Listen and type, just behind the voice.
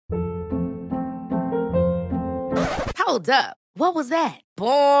Hold up. What was that?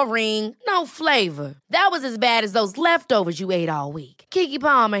 Boring. No flavor. That was as bad as those leftovers you ate all week. Keke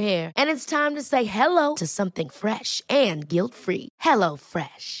Palmer here, and it's time to say hello to something fresh and guilt-free. Hello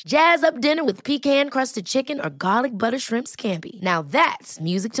Fresh. Jazz up dinner with pecan-crusted chicken or garlic butter shrimp scampi. Now that's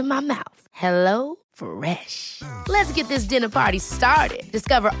music to my mouth. Hello Fresh. Let's get this dinner party started.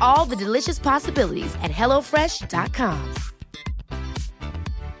 Discover all the delicious possibilities at hellofresh.com.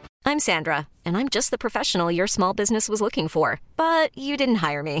 I'm Sandra, and I'm just the professional your small business was looking for. But you didn't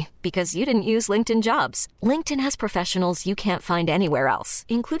hire me because you didn't use LinkedIn Jobs. LinkedIn has professionals you can't find anywhere else,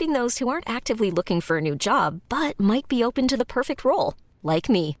 including those who aren't actively looking for a new job, but might be open to the perfect role, like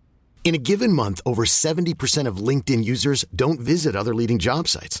me. In a given month, over 70% of LinkedIn users don't visit other leading job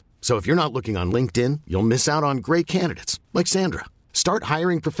sites. So if you're not looking on LinkedIn, you'll miss out on great candidates like Sandra. Start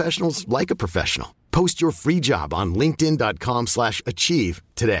hiring professionals like a professional. Post your free job on linkedin.com/achieve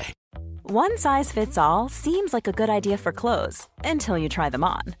today. One size fits all seems like a good idea for clothes until you try them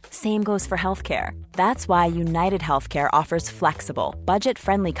on. Same goes for healthcare. That's why United Healthcare offers flexible,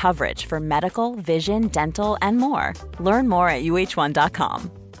 budget-friendly coverage for medical, vision, dental, and more. Learn more at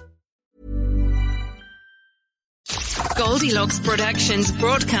uh1.com. Goldilocks Productions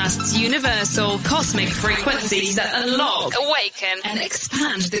broadcasts universal cosmic frequencies that unlock, awaken, and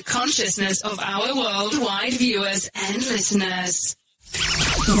expand the consciousness of our worldwide viewers and listeners.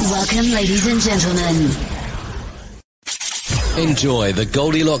 Welcome, ladies and gentlemen. Enjoy the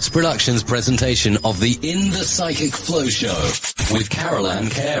Goldilocks Productions presentation of the In the Psychic Flow Show with Carol Ann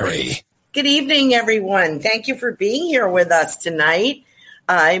Carey. Good evening, everyone. Thank you for being here with us tonight.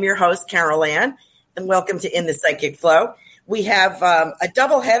 I'm your host, Carol Ann, and welcome to In the Psychic Flow. We have a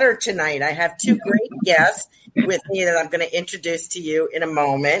double header tonight. I have two great guests with me that I'm going to introduce to you in a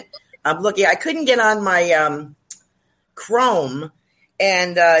moment. I couldn't get on my Chrome,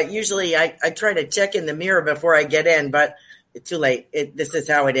 and usually I try to check in the mirror before I get in, but it's too late. This is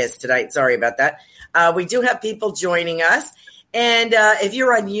how it is tonight. Sorry about that. We do have people joining us, and if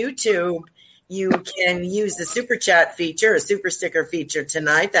you're on YouTube, you can use the super chat feature, a super sticker feature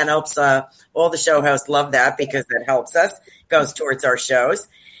tonight. That helps all the show hosts love that because that helps us, goes towards our shows.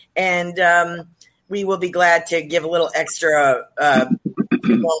 And we will be glad to give a little extra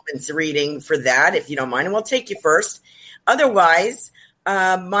moments reading for that, if you don't mind. And we'll take you first. Otherwise,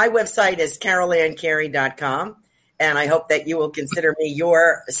 my website is carolancarey.com, and I hope that you will consider me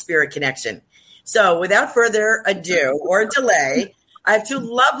your spirit connection. So without further ado or delay, I have two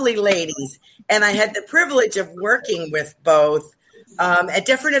lovely ladies, and I had the privilege of working with both at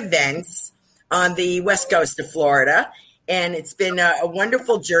different events on the west coast of Florida, and it's been a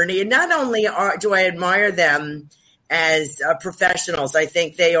wonderful journey. And not only do I admire them as professionals, I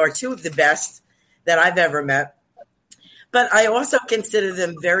think they are two of the best that I've ever met, but I also consider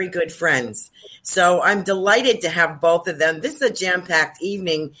them very good friends. So I'm delighted to have both of them. This is a jam-packed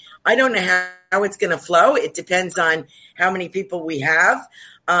evening. I don't know how it's going to flow. It depends on how many people we have.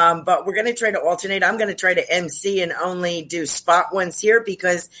 But we're going to try to alternate. I'm going to try to MC and only do spot ones here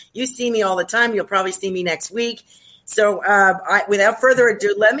because you see me all the time. You'll probably see me next week. So without further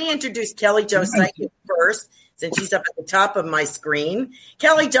ado, let me introduce Kelly Jo Psychic first, since she's up at the top of my screen.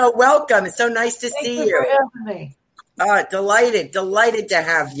 Kelly Jo, welcome. It's so nice to see you. Thank you for having me. Delighted to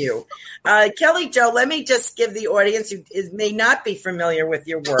have you. Kelly Jo, let me just give the audience who may not be familiar with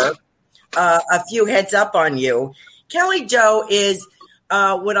your work a few heads up on you. Kelly Jo is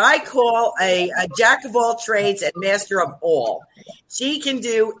what I call a jack of all trades and master of all. She can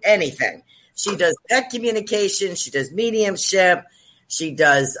do anything. She does pet communication. She does mediumship. She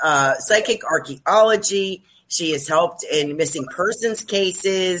does psychic archaeology. She has helped in missing persons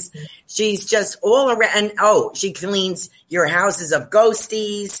cases. She's just all around. And, she cleans your houses of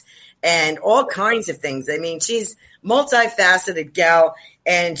ghosties and all kinds of things. I mean, she's multifaceted gal,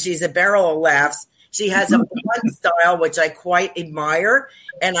 and she's a barrel of laughs. She has a fun style, which I quite admire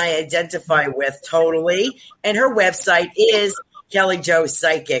and I identify with totally. And her website is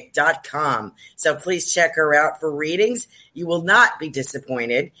kellyjopsychic.com. So please check her out for readings. You will not be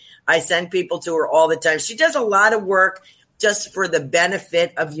disappointed. I send people to her all the time. She does a lot of work just for the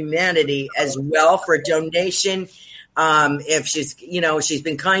benefit of humanity as well, for donation. If she's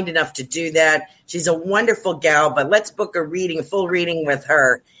been kind enough to do that. She's a wonderful gal, but let's book a full reading with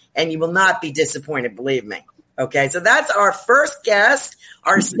her, and you will not be disappointed, believe me. Okay, so that's our first guest.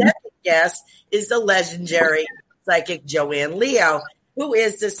 Our second guest is the legendary psychic Joanne Leo, who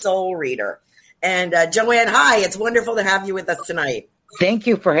is the soul reader. And Joanne, hi, it's wonderful to have you with us tonight. Thank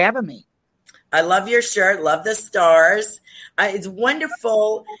you for having me. I love your shirt, love the stars. It's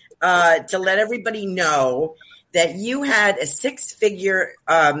wonderful to let everybody know that you had a 6-figure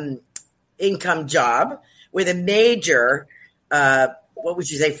income job with a major, what would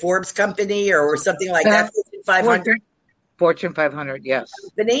you say, Forbes company or something like that, Fortune 500? Fortune 500, yes.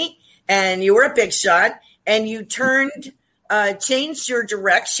 Company, and you were a big shot, and you changed your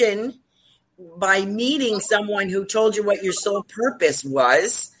direction by meeting someone who told you what your soul purpose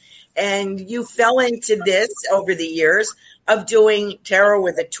was, and you fell into this over the years of doing tarot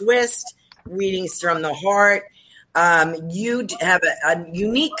with a twist, readings from the heart. You have a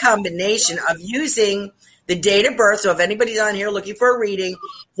unique combination of using the date of birth. So if anybody's on here looking for a reading,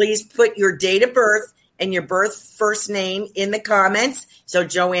 please put your date of birth and your birth first name in the comments so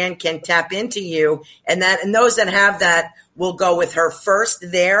Joanne can tap into you. And those that have that will go with her first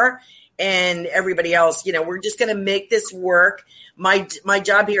there. And everybody else, we're just going to make this work. My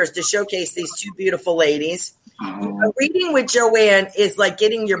job here is to showcase these two beautiful ladies. A reading with Joanne is like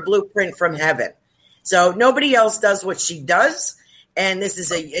getting your blueprint from heaven. So nobody else does what she does. And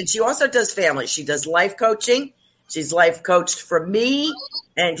and she also does family. She does life coaching. She's life coached for me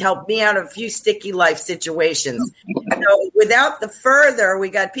and helped me out of a few sticky life situations. So without the further, we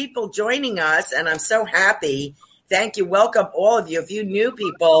got people joining us, and I'm so happy. Thank you. Welcome, all of you. If you new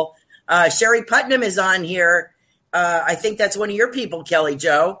people, Sherry Putnam is on here. I think that's one of your people, Kelly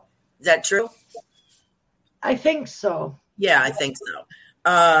Jo. Is that true? I think so. Yeah, I think so.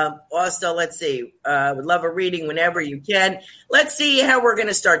 Also, let's see. Would love a reading whenever you can. Let's see how we're going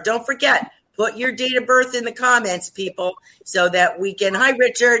to start. Don't forget, put your date of birth in the comments, people, so that we can. Hi,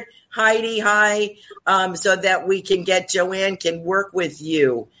 Richard. Heidi. Hi. So that we can Joanne can work with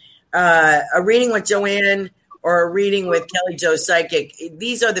you. A reading with Joanne or a reading with Kelly Jo Psychic.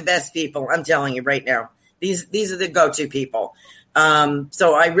 These are the best people. I'm telling you right now. These are the go-to people.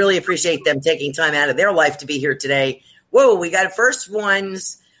 So I really appreciate them taking time out of their life to be here today. Whoa, we got first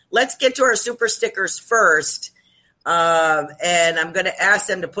ones. Let's get to our super stickers first. And I'm going to ask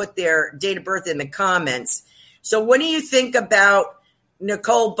them to put their date of birth in the comments. So what do you think about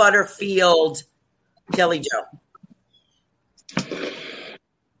Nicole Butterfield, Kelly Jo?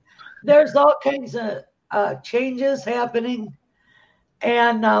 There's all kinds of changes happening.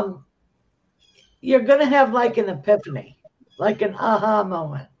 And you're going to have like an epiphany, like an aha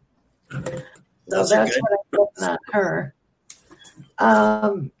moment. So that's what I'm putting on her.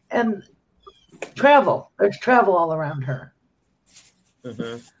 And travel. There's travel all around her.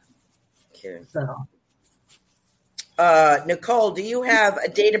 Mm-hmm. Okay. So. Nicole, do you have a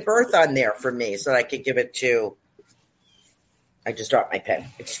date of birth on there for me so that I could give it to? I just dropped my pen.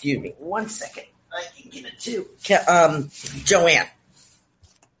 Excuse me. 1 second. I can give it to Joanne.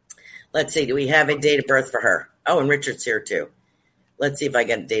 Let's see. Do we have a date of birth for her? Oh, and Richard's here too. Let's see if I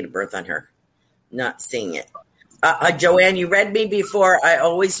get a date of birth on her. Not seeing it. Joanne, you read me before. I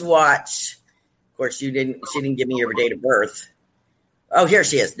always watch. Of course, she didn't give me your date of birth. Oh, here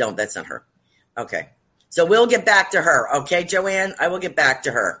she is. No, that's not her. Okay. So we'll get back to her. Okay, Joanne? I will get back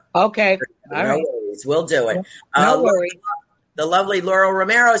to her. Okay. All right. Worries. We'll do it. No worries. The lovely Laura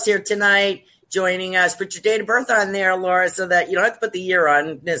Romero is here tonight joining us. Put your date of birth on there, Laura, so that you don't have to put the year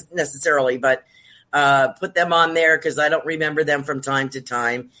on necessarily, but put them on there because I don't remember them from time to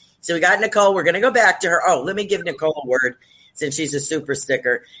time. So we got Nicole. We're going to go back to her. Oh, let me give Nicole a word since she's a super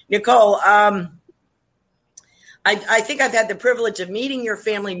sticker. Nicole, I think I've had the privilege of meeting your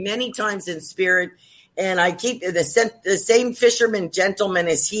family many times in spirit, and I keep the same fisherman gentleman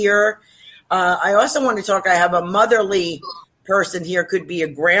is here. I also want to talk. I have a motherly person here, could be a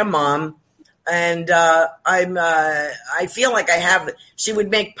grandmom, and I feel like she would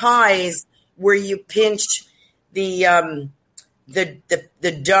make pies where you pinch the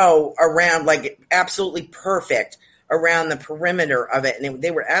dough around, like absolutely perfect around the perimeter of it. And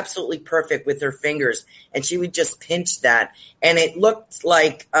they were absolutely perfect with her fingers. And she would just pinch that. And it looked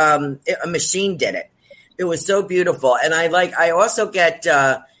like a machine did it. It was so beautiful. And I also get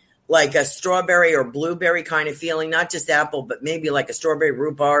like a strawberry or blueberry kind of feeling, not just apple, but maybe like a strawberry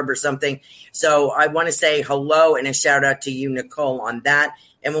rhubarb or something. So I want to say hello and a shout out to you, Nicole, on that.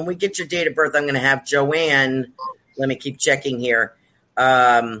 And when we get your date of birth, I'm going to have Joanne. Let me keep checking here.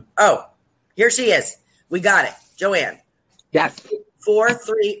 Here she is. We got it. Joanne. Yes.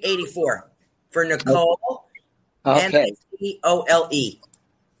 4384 for Nicole. Okay. Nicole.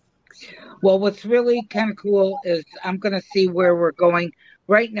 Well, what's really kind of cool is I'm going to see where we're going.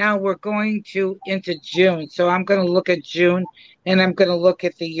 Right now, we're going into June. So I'm going to look at June, and I'm going to look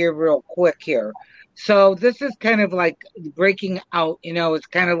at the year real quick here. So this is kind of like breaking out. It's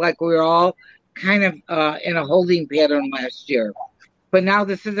kind of like we're all kind of in a holding pattern last year. But now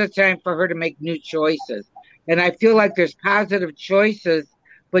this is a time for her to make new choices. And I feel like there's positive choices,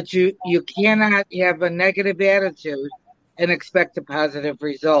 but you cannot have a negative attitude and expect a positive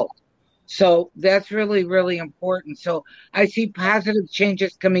result. So that's really, really important. So I see positive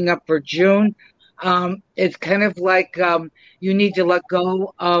changes coming up for June. It's kind of like you need to let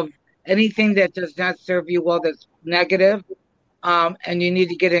go of anything that does not serve you well, that's negative, and you need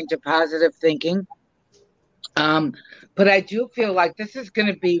to get into positive thinking. But I do feel like this is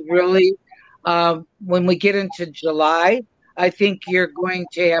going to be really, when we get into July, I think you're going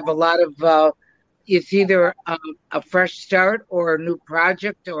to have a lot of, it's either a fresh start or a new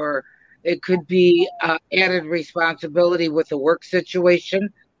project, or it could be added responsibility with the work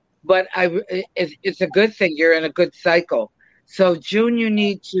situation. But it's a good thing. You're in a good cycle. So June, you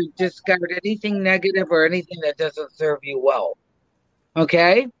need to discard anything negative or anything that doesn't serve you well.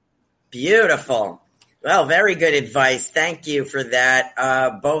 Okay? Beautiful. Well, very good advice. Thank you for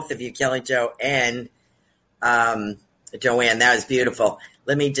that, both of you, Kelly Jo and Joanne. That was beautiful.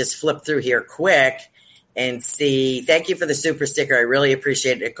 Let me just flip through here quick and see. Thank you for the super sticker. I really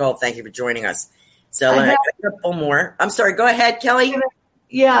appreciate it. Nicole, thank you for joining us. So I have a couple more. I'm sorry. Go ahead, Kelly.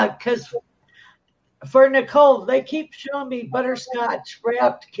 Yeah, because for Nicole, they keep showing me butterscotch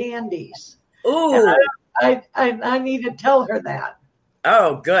wrapped candies. Ooh. I need to tell her that.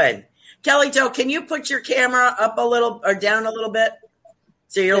 Oh, good. Kelly Jo, can you put your camera up a little or down a little bit?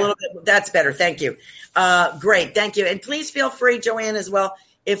 So you're a little bit, that's better. Thank you. Great. Thank you. And please feel free, Joanne, as well.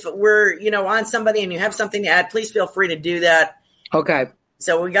 If we're, on somebody and you have something to add, please feel free to do that. Okay.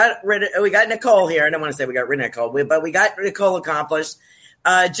 So we got Nicole here. I don't want to say we got rid of Nicole, but we got Nicole accomplished.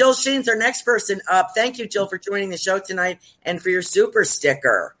 Jill Sheen's our next person up. Thank you, Jill, for joining the show tonight and for your super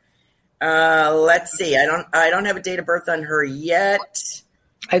sticker. Let's see. I don't have a date of birth on her yet.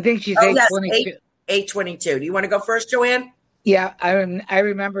 I think she's 8/22. 8/22. Do you want to go first, Joanne? Yeah, I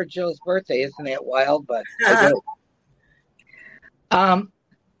remember Jill's birthday. Isn't that wild? But I do.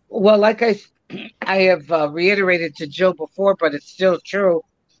 Well, like I have reiterated to Jill before, but it's still true.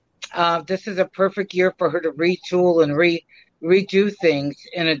 This is a perfect year for her to retool and redo things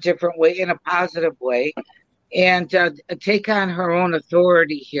in a different way, in a positive way, and take on her own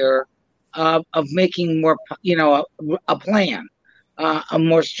authority here of making more, a plan. A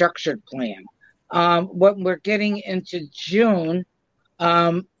more structured plan. When we're getting into June,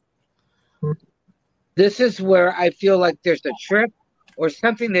 this is where I feel like there's a trip or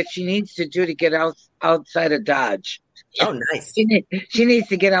something that she needs to do to get outside of Dodge. Oh, nice. She needs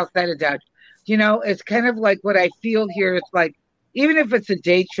to get outside of Dodge. It's kind of like what I feel here. It's like, even if it's a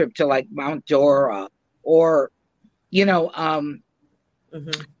day trip to like Mount Dora or,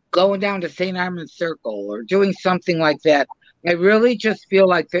 going down to St. Armand's Circle or doing something like that. I really just feel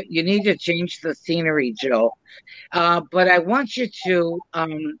like that you need to change the scenery, Jill. But I want you to,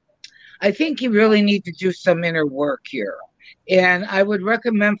 I think you really need to do some inner work here. And I would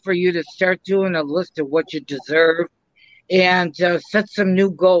recommend for you to start doing a list of what you deserve and set some new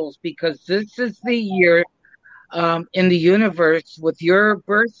goals, because this is the year in the universe with your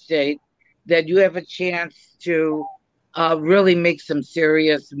birth date that you have a chance to really make some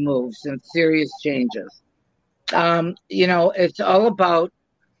serious moves and serious changes. It's all about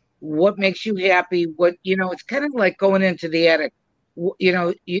what makes you happy. It's kind of like going into the attic.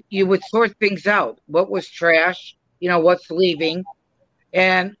 You would sort things out. What was trash? What's leaving,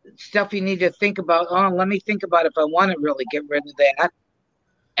 and stuff you need to think about. Oh, let me think about if I want to really get rid of that.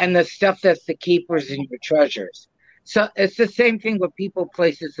 And the stuff that's the keepers and your treasures. So it's the same thing with people,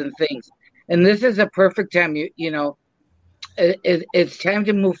 places, and things. And this is a perfect time. It's time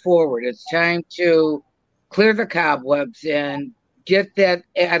to move forward. It's time to clear the cobwebs and get that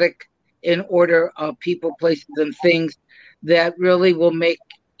attic in order of people, places, and things that really will make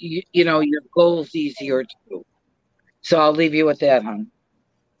your goals easier to do. So I'll leave you with that, hon.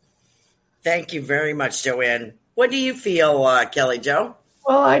 Thank you very much, Joanne. What do you feel, Kelly Jo?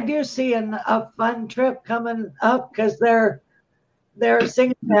 Well, I do see a fun trip coming up because they're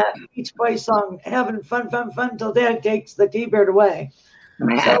singing that Beach Boys song, having fun till Dad takes the T-Bird away.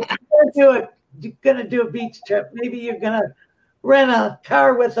 So we're gonna do a beach trip. Maybe you're gonna rent a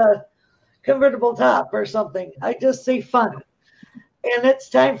car with a convertible top or something. I just see fun, and it's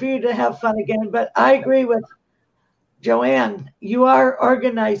time for you to have fun again. But I agree with Joanne. You are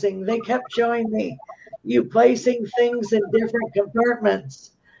organizing. They kept showing me you placing things in different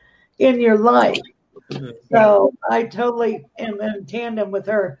compartments in your life. So I totally am in tandem with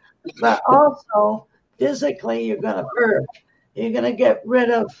her. But also physically, you're gonna purge. You're gonna get rid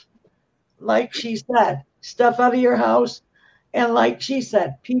of, like she said, stuff out of your house. And like she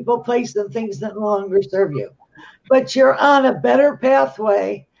said, people, places, and things that no longer serve you. But you're on a better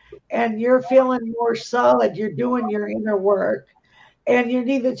pathway and you're feeling more solid. You're doing your inner work. And you're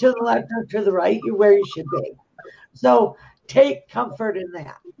neither to the left nor to the right. You're where you should be. So take comfort in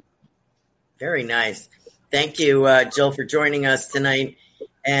that. Very nice. Thank you, Jill, for joining us tonight.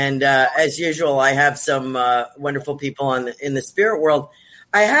 And as usual, I have some wonderful people in the spirit world.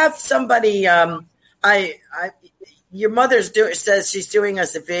 I have somebody. Your mother says she's doing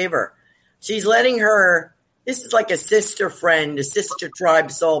us a favor. She's letting her. This is like a sister friend, a sister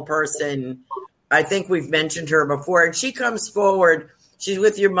tribe soul person. I think we've mentioned her before, and she comes forward. She's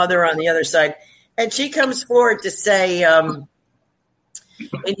with your mother on the other side, and she comes forward to say,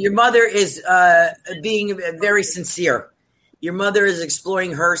 and your mother is being very sincere. Your mother is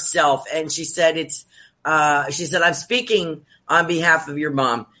exploring herself, and she said she said, I'm speaking on behalf of your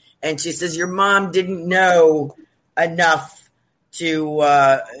mom. And she says, your mom didn't know enough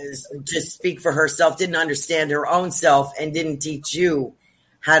to speak for herself, didn't understand her own self, and didn't teach you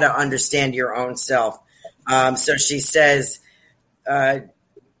how to understand your own self. So she says,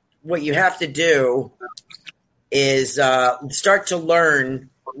 what you have to do is start to learn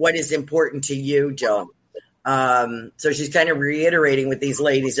what is important to you, Jill. So she's kind of reiterating what these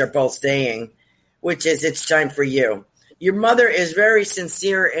ladies are both saying, which is it's time for you. Your mother is very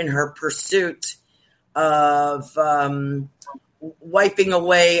sincere in her pursuit of wiping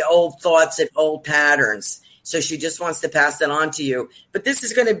away old thoughts and old patterns. So she just wants to pass that on to you. But this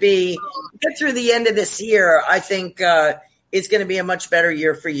is going to be, get through the end of this year, I think it's going to be a much better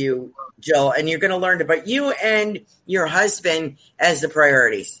year for you, Jill. And you're going to learn about you and your husband as the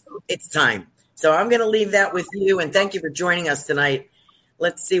priorities. It's time. So I'm going to leave that with you. And thank you for joining us tonight.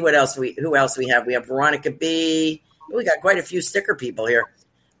 Let's see who else we have. We have Veronica B. We got quite a few sticker people here.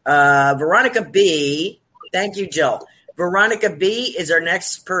 Veronica B. Thank you, Jill. Veronica B. is our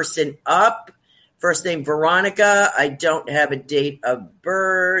next person up. First name, Veronica. I don't have a date of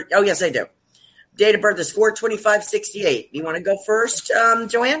birth. Oh, yes, I do. Date of birth is 4/25/68. You want to go first,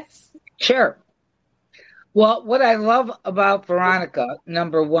 Joanne? Sure. Well, what I love about Veronica,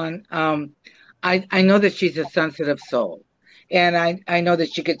 number one, I know that she's a sensitive soul. And I know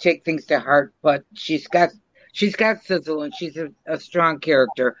that she could take things to heart, but she's got sizzle and she's a strong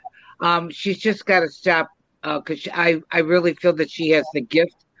character. She's just got to stop because I really feel that she has the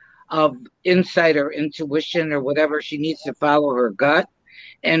gift of insight or intuition or whatever. She needs to follow her gut.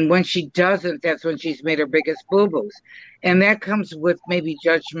 And when she doesn't, that's when she's made her biggest boo-boos. And that comes with maybe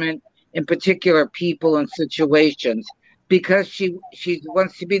judgment in particular people and situations because she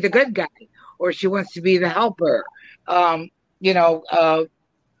wants to be the good guy or she wants to be the helper.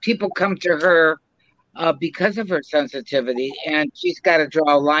 People come to her because of her sensitivity, and she's got to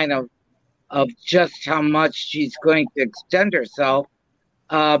draw a line of just how much she's going to extend herself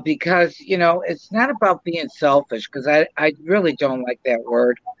because, it's not about being selfish because I really don't like that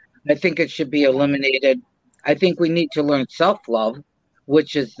word. I think it should be eliminated. I think we need to learn self-love,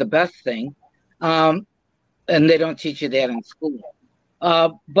 which is the best thing, and they don't teach you that in school.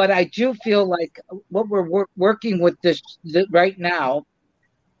 But I do feel like what we're working with this right now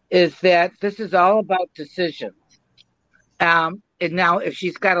is that this is all about decisions. And now if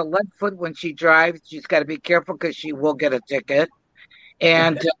she's got a lead foot when she drives, she's got to be careful because she will get a ticket.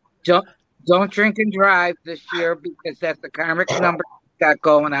 And don't drink and drive this year because that's the karmic number got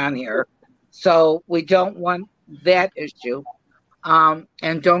going on here. So we don't want that issue.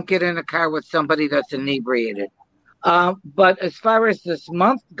 And don't get in a car with somebody that's inebriated. But as far as this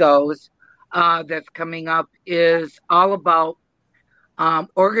month goes, that's coming up is all about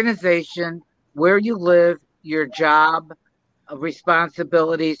organization, where you live, your job,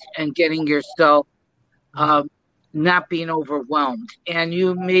 responsibilities, and getting yourself not being overwhelmed. And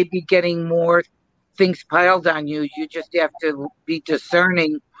you may be getting more things piled on you. You just have to be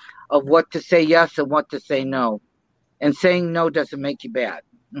discerning of what to say yes and what to say no. And saying no doesn't make you bad.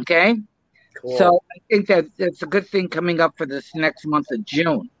 Okay? Cool. So I think that's a good thing coming up for this next month of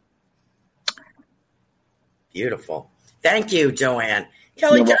June. Beautiful. Thank you, Joanne.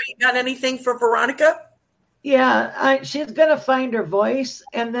 Kelly, you got anything for Veronica? Yeah, she's going to find her voice,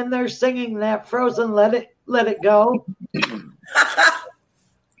 and then they're singing that Frozen Let It Go.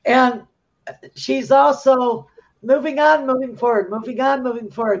 And she's also moving on, moving forward, moving on, moving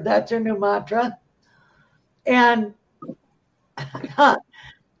forward. That's her new mantra. And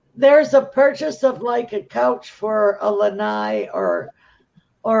there's a purchase of like a couch for a lanai or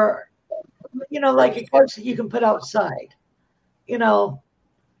like a couch that you can put outside,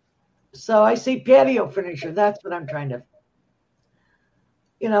 So I see patio furniture. That's what I'm trying to,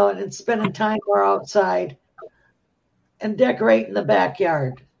 and spending time more outside and decorating the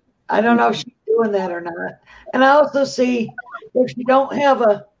backyard. I don't know if she's doing that or not. And I also see if you don't have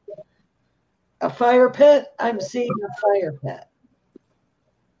a fire pit, I'm seeing a fire pit.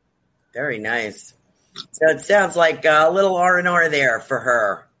 Very nice. So it sounds like a little R&R there for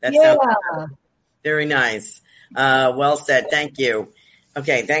her. That sounds very nice. Well said. Thank you.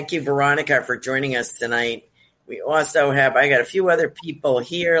 Okay. Thank you, Veronica, for joining us tonight. We also have, I got a few other people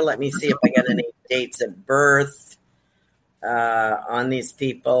here. Let me see if I got any dates of birth on these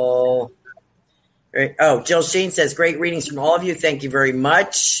people. Oh, Jill Sheen says, great readings from all of you. Thank you very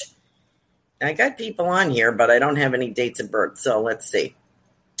much. I got people on here, but I don't have any dates of birth. So let's see.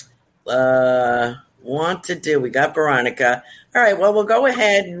 We got Veronica. All right. Well, we'll go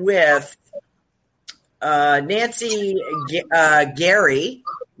ahead with Nancy Gary,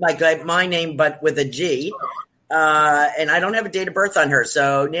 like my name, but with a G. And I don't have a date of birth on her.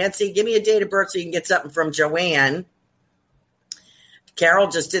 So, Nancy, give me a date of birth so you can get something from Joanne. Carol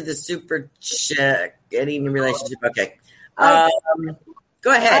just did the super check. Any relationship? Okay.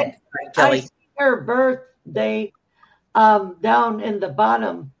 Go ahead, Kelly. I see her birth date down in the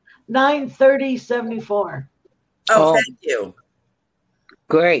bottom, 9/30/74. Oh, thank you.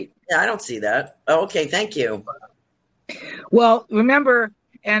 Great. Yeah, I don't see that. Oh, okay, thank you. Well, remember,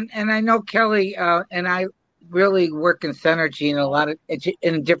 and I know Kelly and I really work in Synergy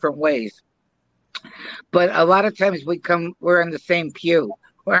in different ways. But a lot of times we're in the same pew.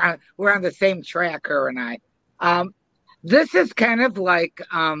 We're on the same track, her and I. This is kind of like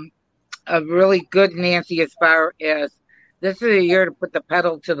a really good Nancy as far as this is a year to put the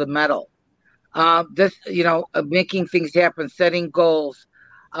pedal to the metal. Making things happen, setting goals,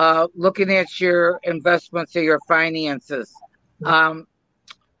 looking at your investments or your finances.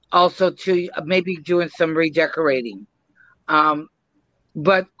 Also to maybe doing some redecorating.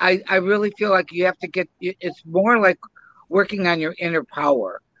 But I really feel like you have to it's more like working on your inner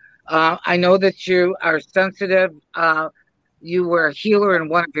power. I know that you are sensitive. You were a healer in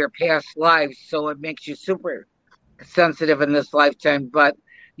one of your past lives, so it makes you super sensitive in this lifetime, but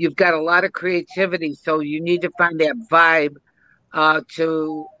you've got a lot of creativity, so you need to find that vibe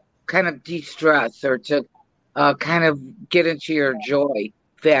to kind of de-stress or to kind of get into your joy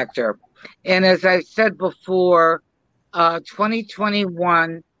factor. And as I said before,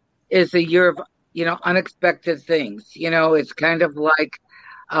 2021 is a year of, unexpected things. It's kind of like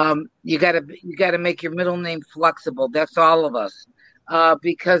you got to make your middle name flexible. That's all of us.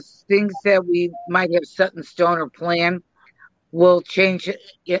 Because things that we might have set in stone or plan will change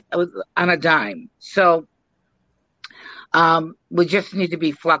on a dime. So we just need to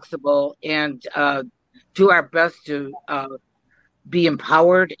be flexible and do our best to be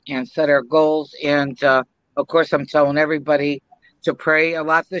empowered and set our goals. And of course, I'm telling everybody to pray a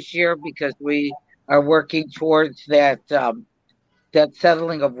lot this year because we are working towards that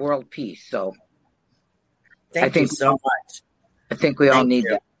settling of world peace. So thank you so much. I think we all need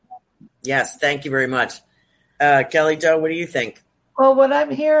that. Yes, thank you very much. Kelly Jo, what do you think? Well, what I'm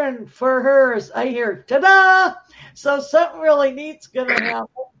hearing for her is I hear, ta-da! So something really neat's going to happen.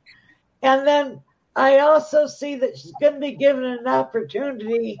 And then I also see that she's going to be given an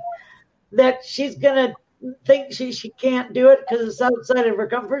opportunity that she's going to think she can't do it because it's outside of her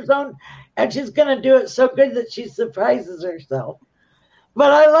comfort zone. And she's going to do it so good that she surprises herself.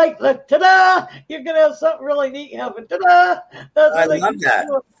 But I like, look, ta-da! You're going to have something really neat happen. Ta-da! I love that.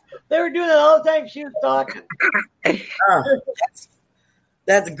 They were doing it all the time she was talking.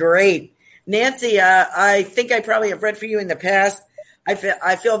 That's great. Nancy, I think I probably have read for you in the past. I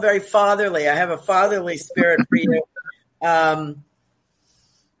feel very fatherly. I have a fatherly spirit for you.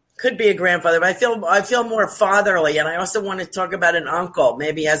 Could be a grandfather, but I feel more fatherly. And I also want to talk about an uncle,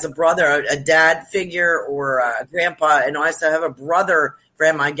 maybe as a brother, a dad figure or a grandpa. And I also have a brother for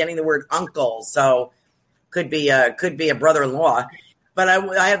him. I'm getting the word uncle. So could be a brother-in-law. But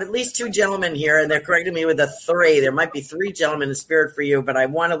I have at least two gentlemen here, and they're correcting me with a 3. There might be 3 gentlemen in spirit for you, but I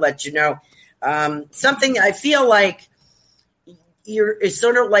want to let you know something. I feel like it's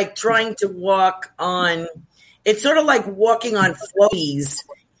sort of like trying to walk on. It's sort of like walking on floaties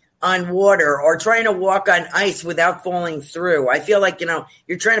on water, or trying to walk on ice without falling through. I feel like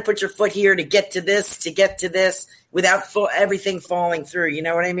you're trying to put your foot here to get to this, without everything falling through. You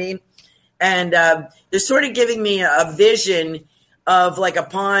know what I mean? And they're sort of giving me a vision of like a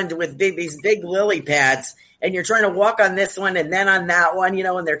pond with these big lily pads, and you're trying to walk on this one and then on that one,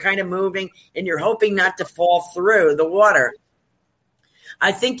 and they're kind of moving, and you're hoping not to fall through the water.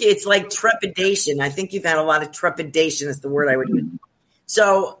 I think it's like trepidation. I think you've had a lot of trepidation is the word I would use.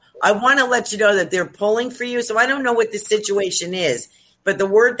 So I want to let you know that they're pulling for you. So I don't know what the situation is, but the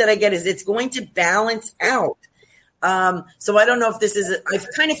word that I get is it's going to balance out. So I don't know if this is, I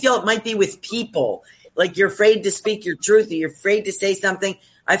kind of feel it might be with people. Like you're afraid to speak your truth, or you're afraid to say something.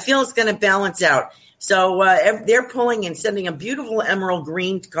 I feel it's going to balance out. So they're pulling and sending a beautiful emerald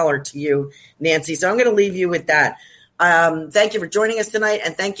green color to you, Nancy. So I'm going to leave you with that. Thank you for joining us tonight,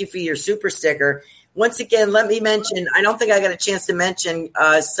 and thank you for your super sticker. Once again, let me mention, I don't think I got a chance to mention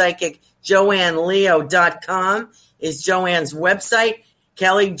psychic JoanneLeo.com is Joanne's website.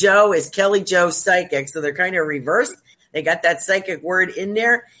 Kelly Joe is Kelly Joe Psychic, so they're kind of reversed. They got that psychic word in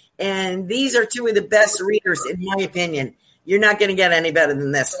there, and these are two of the best readers, in my opinion. You're not going to get any better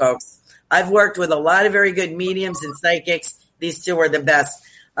than this, folks. I've worked with a lot of very good mediums and psychics. These two are the best.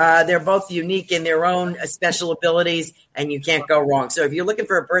 They're both unique in their own special abilities, and you can't go wrong. So if you're looking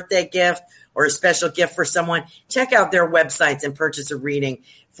for a birthday gift or a special gift for someone, check out their websites and purchase a reading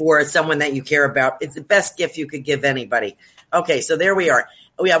for someone that you care about. It's the best gift you could give anybody. Okay, so there we are.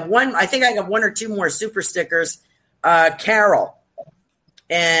 We have one. I think I got one or two more super stickers. Carol.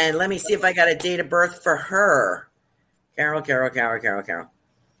 And let me see if I got a date of birth for her. Carol.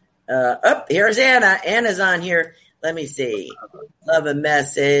 Here's Anna. Anna's on here. Let me see. Love a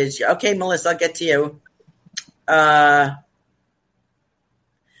message. Okay, Melissa, I'll get to you.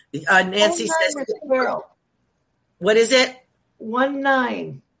 Nancy says, Carol. What is it?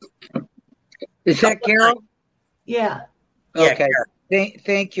 19. Is that Carol? Yeah. Okay.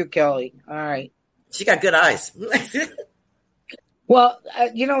 Thank you, Kelly. All right. She got good eyes. Well,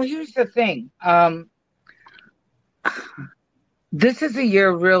 here's the thing. This is a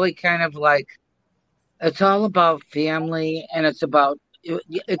year really kind of like, it's all about family, and it's about,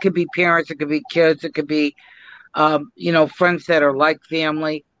 it could be parents, it could be kids, it could be, friends that are like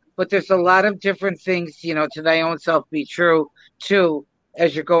family. But there's a lot of different things, to thy own self be true, too,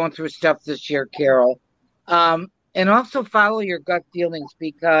 as you're going through stuff this year, Carol. And also follow your gut feelings,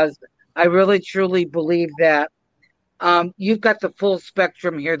 because I really, truly believe that you've got the full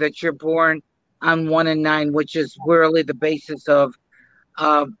spectrum here, that you're born on 1 and 9, which is really the basis of,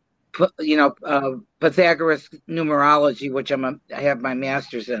 Pythagoras numerology, which I have my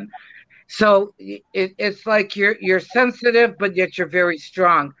master's in. So it's like you're sensitive, but yet you're very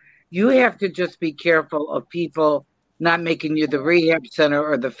strong. You have to just be careful of people not making you the rehab center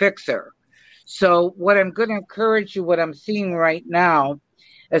or the fixer. So what I'm going to encourage you, what I'm seeing right now,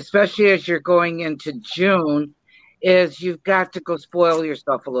 especially as you're going into June, is you've got to go spoil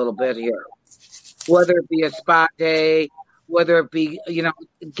yourself a little bit here. Whether it be a spa day, whether it be,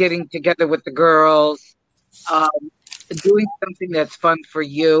 getting together with the girls, doing something that's fun for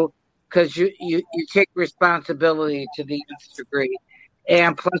you, because you take responsibility to the nth degree.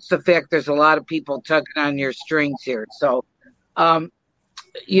 And plus the fact there's a lot of people tugging on your strings here. So,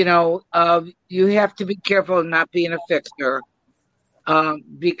 you have to be careful of not being a fixer,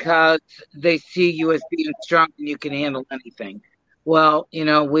 because they see you as being strong and you can handle anything. Well,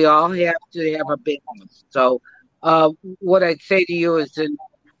 we all have to have a balance. So what I'd say to you is in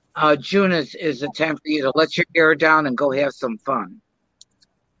June is a time for you to let your hair down and go have some fun.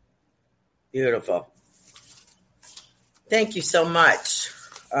 Beautiful. Thank you so much.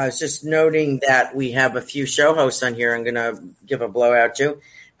 I was just noting that we have a few show hosts on here I'm going to give a blowout to.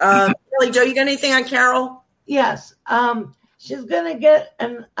 Kelly Joe, you got anything on Carol? Yes. She's going to get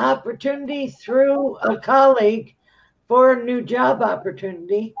an opportunity through a colleague for a new job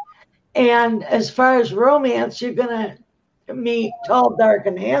opportunity. And as far as romance, you're going to meet tall, dark,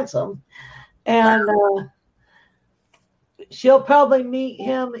 and handsome. And she'll probably meet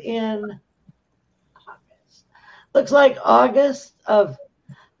him in August. Looks like August of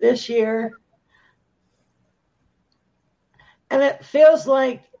this year. And it feels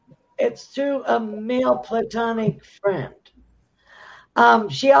like it's through a male platonic friend.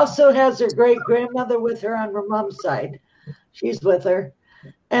 She also has her great-grandmother with her on her mom's side. She's with her.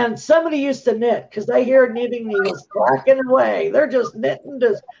 And somebody used to knit, because I hear knitting needles clacking away. They're just knitting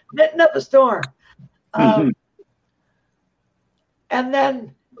up a storm. And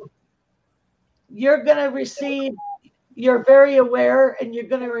then you're going to receive, you're very aware, and you're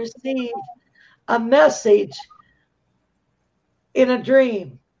going to receive a message in a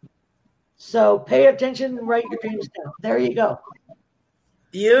dream. So pay attention and write your dreams down. There you go.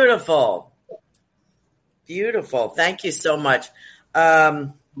 Beautiful. Thank you so much. We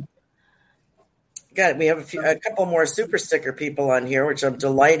have a couple more super sticker people on here, which I'm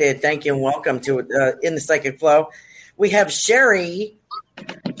delighted. Thank you and welcome to In the Psychic Flow. We have Sherry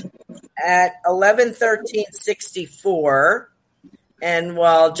at 11/13/64. And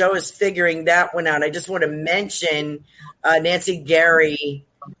while Joe is figuring that one out, I just want to mention Nancy Gary.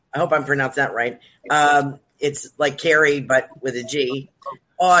 I hope I'm pronouncing that right. It's like Carrie, but with a G.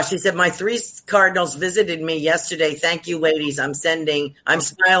 Oh, she said, my 3 cardinals visited me yesterday. Thank you, ladies. I'm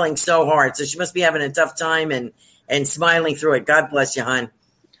smiling so hard. So she must be having a tough time and smiling through it. God bless you, hon.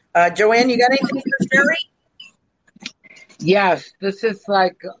 Joanne, you got anything for Sherry? Yes, this is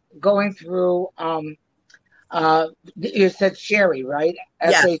like going through You said Sherry, right?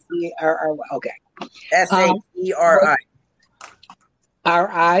 Yes. S-A-C-R-R. Okay. S-A-C-R-I.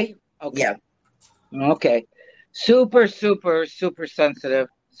 R-I? Okay. Yeah. Okay. Super, super, super sensitive.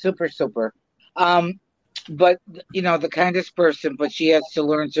 Super, super. But, the kindest person, but she has to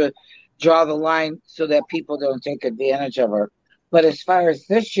learn to draw the line so that people don't take advantage of her. But as far as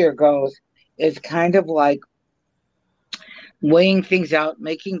this year goes, it's kind of like weighing things out,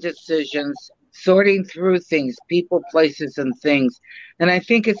 making decisions, sorting through things, people, places, and things. And I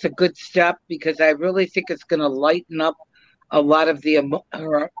think it's a good step because I really think it's going to lighten up a lot of the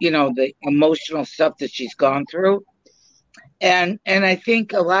emotional stuff that she's gone through. And I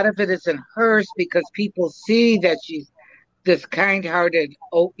think a lot of it isn't hers because people see that she's this kind-hearted,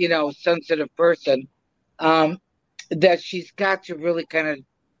 sensitive person, that she's got to really kind of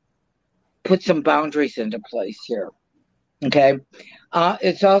put some boundaries into place here. Okay.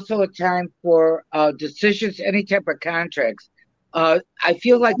 It's also a time for decisions, any type of contracts. I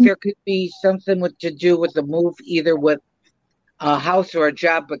feel like there could be something to do with the move, either with a house or a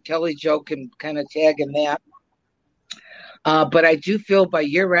job, but Kelly Jo can kind of tag in that. But I do feel by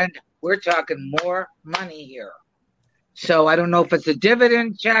year end, we're talking more money here. So I don't know if it's a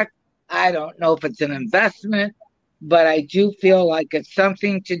dividend check. I don't know if it's an investment, but I do feel like it's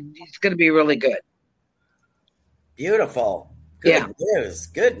going to be really good. Beautiful. Good news.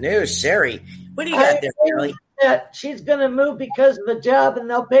 Good news, Sherry. What do you got there, Sherry? That she's going to move because of a job, and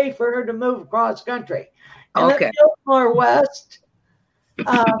they'll pay for her to move across country. And Okay. then more west,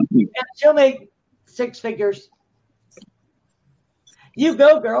 and she'll make 6 figures. You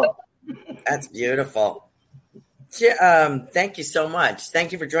go, girl. That's beautiful. Thank you so much.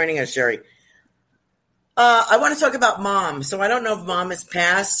 Thank you for joining us, Sherry. I want to talk about mom. So I don't know if mom has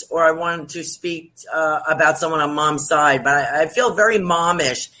passed or I wanted to speak about someone on mom's side, but I feel very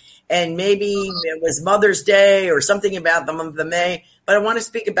momish. And maybe it was Mother's Day or something about the month of May, but I want to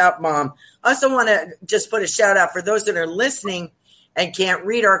speak about mom. I also want to just put a shout out for those that are listening and can't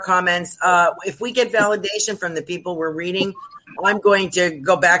read our comments. If we get validation from the people we're reading, I'm going to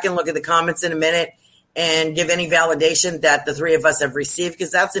go back and look at the comments in a minute and give any validation that the 3 of us have received,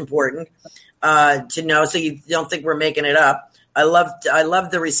 because that's important to know, so you don't think we're making it up. I love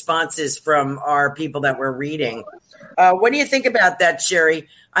the responses from our people that we're reading. What do you think about that, Sherry?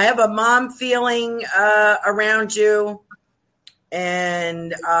 I have a mom feeling around you,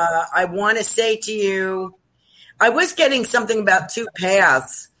 and I want to say to you, I was getting something about 2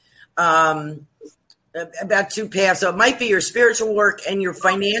 paths. About 2 paths. So it might be your spiritual work and your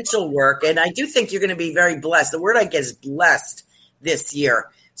financial work. And I do think you're going to be very blessed. The word I get is blessed this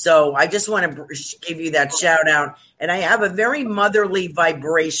year. So I just want to give you that shout out. And I have a very motherly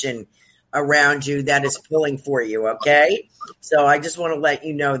vibration around you that is pulling for you. Okay. So I just want to let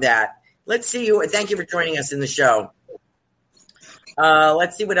you know that. Let's see you. Thank you for joining us in the show.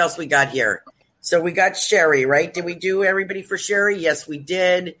 Let's see what else we got here. So we got Sherry, right? Did we do everybody for Sherry? Yes, we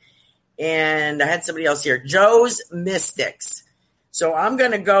did. And I had somebody else here, Joe's Mystics. So I'm going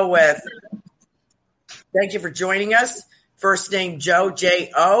to go with, thank you for joining us. First name, Joe,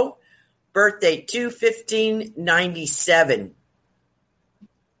 J-O. Birthday, 2/15/97.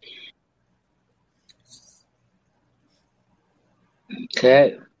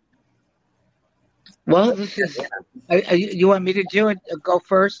 Okay. Well, this is, you want me to do it? Go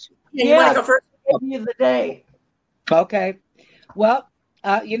first? Yeah, you want to go first? Give you the day. Okay. Well,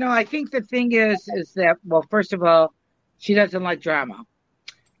 I think the thing is that, well, first of all, she doesn't like drama.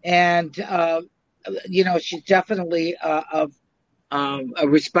 And, she's definitely a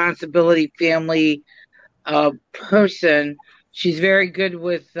responsibility family person. She's very good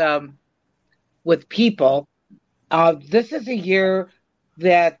with people. This is a year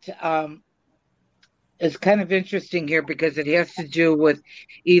that is kind of interesting here because it has to do with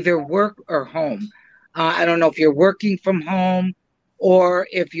either work or home. I don't know if you're working from home or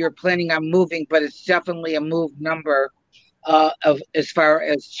if you're planning on moving, but it's definitely a move number of as far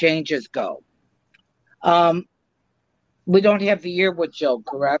as changes go. We don't have the year with Joe,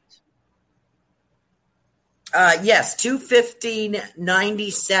 correct? Yes,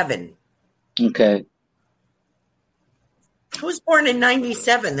 2/15/97. Okay. Who was born in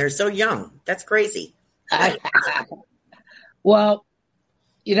 97? They're so young. That's crazy. Well,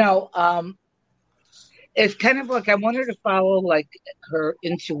 it's kind of like I want her to follow like her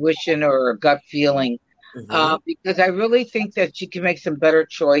intuition or her gut feeling, because I really think that she can make some better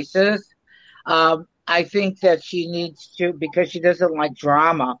choices. I think that she needs to, because she doesn't like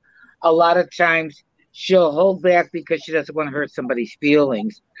drama, a lot of times she'll hold back because she doesn't want to hurt somebody's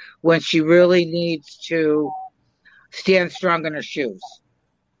feelings when she really needs to stand strong in her shoes.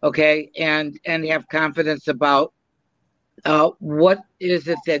 okay, and have confidence about what is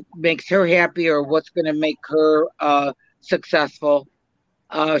it that makes her happy or what's going to make her successful.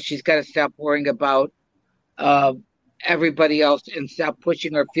 She's got to stop worrying about everybody else and stop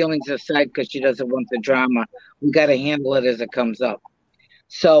pushing her feelings aside because she doesn't want the drama. We got to handle it as it comes up.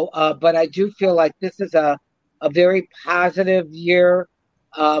 So, but I do feel like this is a very positive year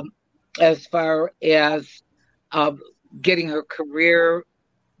as far as getting her career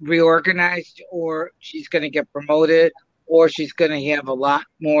reorganized, or she's going to get promoted, or she's going to have a lot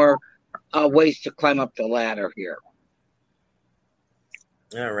more ways to climb up the ladder here.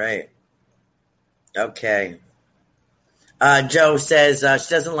 All right. Okay. Joe says she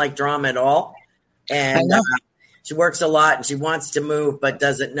doesn't like drama at all. And she works a lot and she wants to move but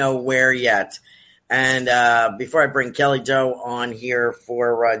doesn't know where yet. And before I bring Kelly Jo on here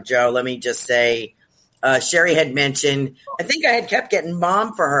for Joe, let me just say, Sherry had mentioned, I think I had kept getting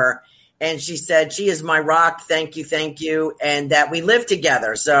mom for her. And she said, she is my rock. Thank you. And that we live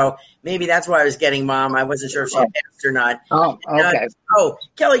together. So maybe that's why I was getting mom. I wasn't sure if she had passed or not. Oh, okay.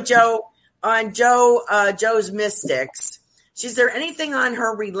 Kelly Jo, on Joe's Mystics, is there anything on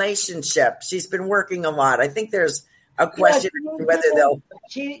her relationship? She's been working a lot. I think there's a question whether they'll.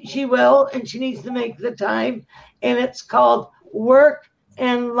 She will, and she needs to make the time. And it's called work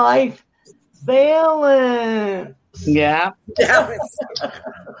and life balance. Yeah.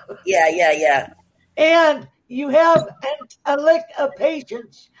 Yeah. And you have a lick of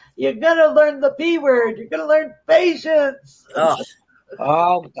patience. You're going to learn the P word. You're going to learn patience.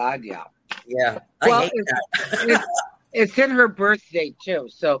 Oh, God, yeah. Yeah. Well, I hate that. It's in her birthday, too.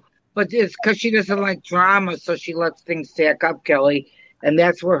 So, but it's because she doesn't like drama, so she lets things stack up, Kelly. And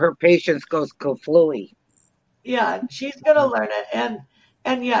that's where her patience goes kaflooey. Yeah, she's going to learn it.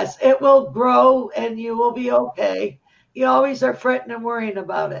 And yes, it will grow and you will be okay. You always are fretting and worrying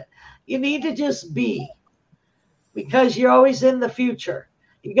about it. You need to just be, because you're always in the future.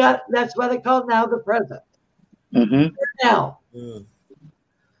 That's why they call now the present. Mm-hmm. Now.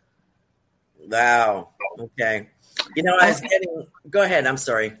 Wow. Okay. I was go ahead. I'm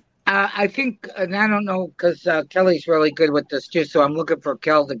sorry. I think, and I don't know, because Kelly's really good with this too, so I'm looking for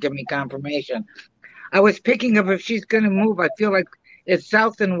Kel to give me confirmation. I was picking up if she's going to move. I feel like it's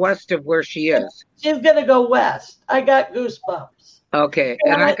south and west of where she is. She's going to go west. I got goosebumps. Okay.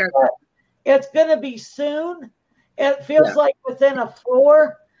 And it's going to be soon. It feels like within it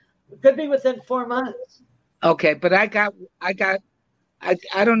could be within 4 months. Okay. But I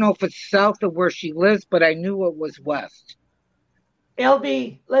don't know if it's south of where she lives, but I knew it was west. It'll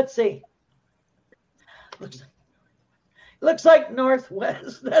be, let's see. Looks like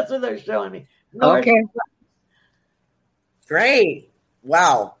northwest. That's what they're showing me. Okay. Great.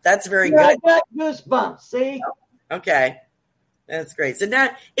 Wow. That's very good. I got goosebumps. See? Okay. That's great. So now,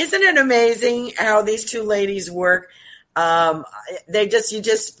 isn't it amazing how these two ladies work? You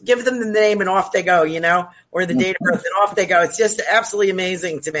just give them the name and off they go, or the date of birth and off they go. It's just absolutely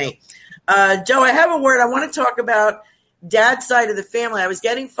amazing to me. Joe, I have a word. I want to talk about dad's side of the family. I was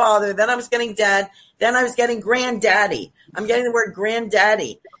getting father, then I was getting dad, then I was getting granddaddy. I'm getting the word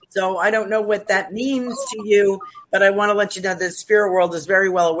granddaddy. So I don't know what that means to you, but I want to let you know the spirit world is very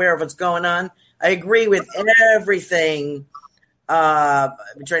well aware of what's going on. I agree with everything. I'm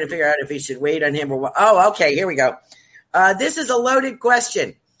trying to figure out if he should wait on him or what. Oh, okay. Here we go. This is a loaded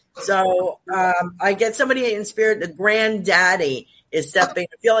question. So I get somebody in spirit. The granddaddy is stepping.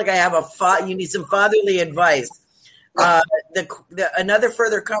 I feel like I have you need some fatherly advice. Another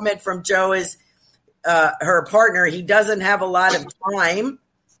further comment from Joe is her partner. He doesn't have a lot of time.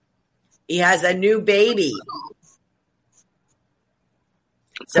 He has a new baby.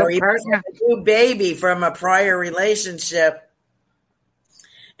 So he has a new baby from a prior relationship.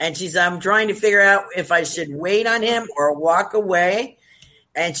 And I'm trying to figure out if I should wait on him or walk away.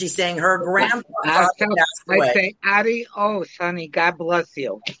 And she's saying her grandpa passed away. I say, adios, honey. God bless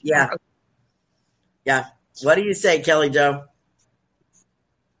you. Yeah. Yeah. What do you say, Kelly Jo?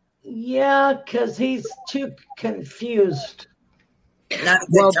 Yeah, because he's too confused.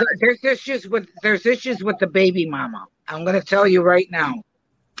 Well, there's issues with the baby mama. I'm going to tell you right now.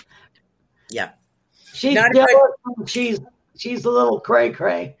 Yeah. She's jealous. She's a little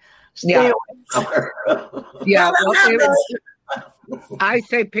cray-cray. Stay away from her. Yeah. I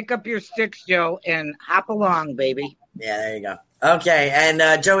say pick up your sticks, Joe, and hop along, baby. Yeah, there you go. Okay,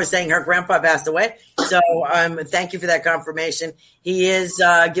 and Joe is saying her grandpa passed away. So thank you for that confirmation. He is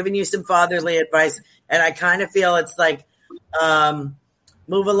giving you some fatherly advice, and I kind of feel it's like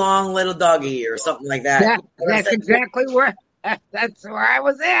move along, little doggy, or something like that. Yeah, that's exactly where I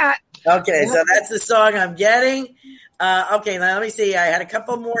was at. Okay, so that's the song I'm getting. Okay, now let me see. I had a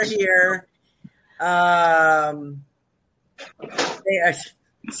couple more here. They are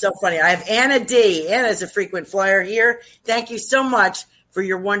so funny. I have Anna D. Anna's a frequent flyer here. Thank you so much for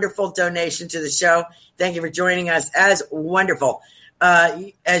your wonderful donation to the show. Thank you for joining us. As wonderful.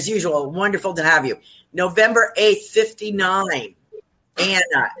 As usual, wonderful to have you. November 8th, 59.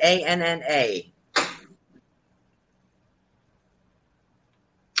 Anna, A-N-N-A.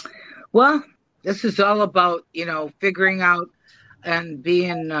 Well, this is all about, figuring out and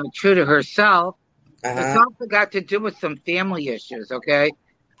being true to herself. It's also got to do with some family issues, okay?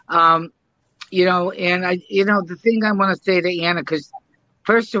 And the thing I want to say to Anna, because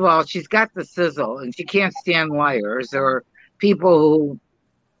first of all, she's got the sizzle and she can't stand liars or people who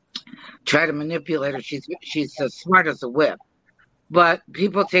try to manipulate her. She's as smart as a whip. But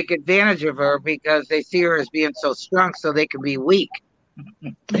people take advantage of her because they see her as being so strong so they can be weak.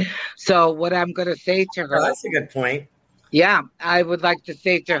 So what I'm going to say to her... Oh, that's a good point. Yeah, I would like to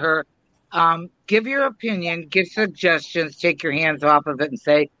say to her, give your opinion, give suggestions, take your hands off of it and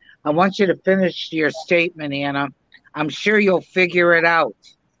say, I want you to finish your statement, Anna. I'm sure you'll figure it out.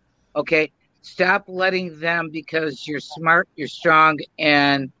 Okay? Stop letting them, because you're smart, you're strong,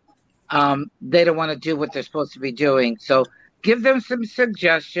 and they don't want to do what they're supposed to be doing. So give them some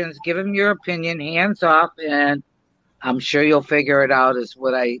suggestions, give them your opinion, hands off, and I'm sure you'll figure it out is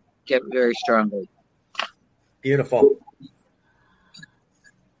what I get very strongly. Beautiful.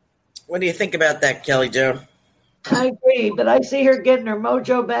 What do you think about that, Kelly Jo? I agree, but I see her getting her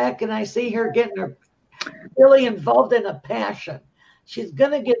mojo back, and I see her getting her really involved in a passion. She's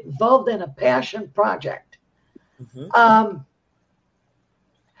going to get involved in a passion project. Mm-hmm.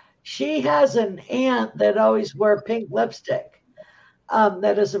 She has an aunt that always wore pink lipstick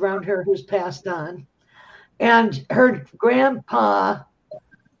that is around her who's passed on. And her grandpa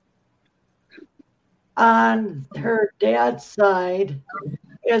on her dad's side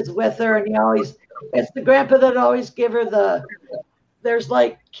is with her, and it's the grandpa that always give her there's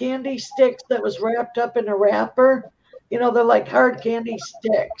like candy sticks that was wrapped up in a wrapper. They're like hard candy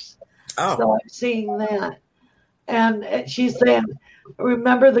sticks. Oh. So I'm seeing that. And she's saying,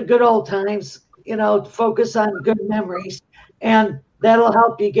 remember the good old times, focus on good memories, and that'll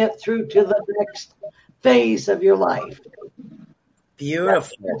help you get through to the next phase of your life.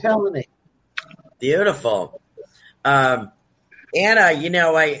 Beautiful. You're telling me. Beautiful. Anna,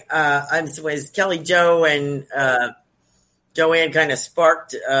 I'm as Kelly Jo and Joanne kind of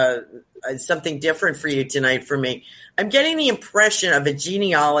sparked something different for you tonight for me. I'm getting the impression of a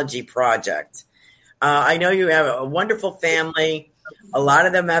genealogy project. I know you have a wonderful family. A lot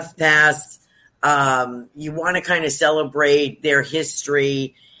of them have passed. You want to kind of celebrate their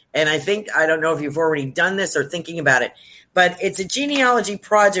history. And I don't know if you've already done this or thinking about it, but it's a genealogy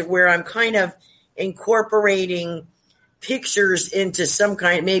project where I'm kind of incorporating pictures into some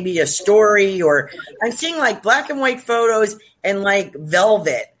kind, maybe a story, or I'm seeing like black and white photos and like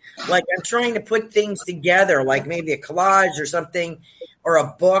velvet. Like I'm trying to put things together, like maybe a collage or something, or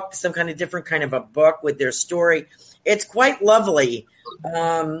a book, some kind of different kind of a book with their story. It's quite lovely.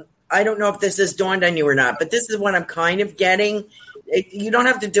 I don't know if this has dawned on you or not, but this is what I'm kind of getting. You don't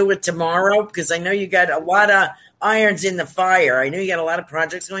have to do it tomorrow because I know you got a lot of irons in the fire. I know you got a lot of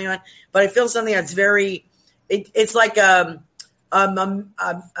projects going on, but I feel something that's very, it's like a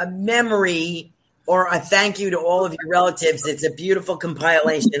memory or a thank you to all of your relatives. It's a beautiful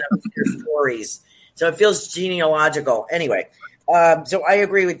compilation of your stories. So it feels genealogical. Anyway, so I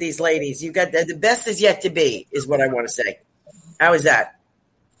agree with these ladies. You got the best is yet to be is what I want to say. How is that?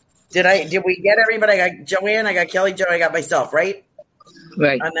 Did we get everybody? I got Joanne, I got Kelly Jo, I got myself, right?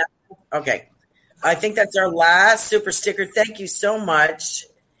 Right. Okay. I think that's our last super sticker. Thank you so much.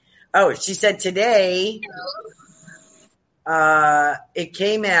 Oh, she said today it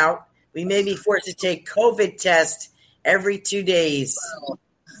came out. We may be forced to take COVID test every 2 days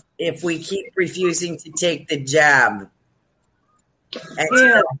if we keep refusing to take the jab. And she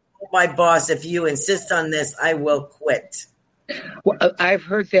said, my boss, if you insist on this, I will quit. Well, I've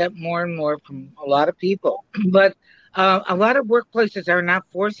heard that more and more from a lot of people, but a lot of workplaces are not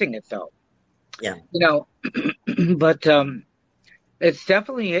forcing it, though. Yeah. But it's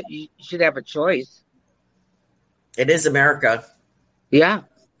definitely, you should have a choice. It is America. Yeah.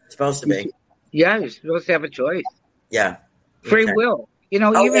 It's supposed to be. Yeah, you're supposed to have a choice. Yeah. Free will.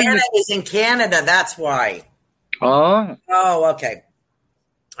 Even Anna is in Canada. That's why. Oh, okay.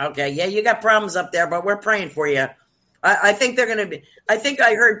 Okay. Yeah, you got problems up there, but we're praying for you. I think they're going to be. I think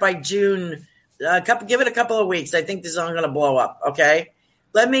I heard by June. Give it a couple of weeks. I think this is all going to blow up. Okay.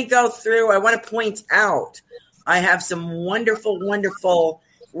 Let me go through. I want to point out. I have some wonderful, wonderful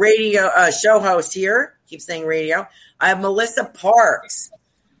radio show hosts here keep saying radio. I have Melissa Parks,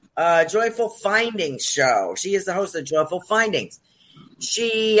 Joyful Findings show. She is the host of Joyful Findings.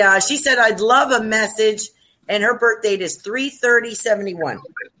 She said, I'd love a message, and her birth date is 3/30/71.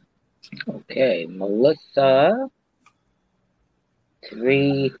 Okay, Melissa,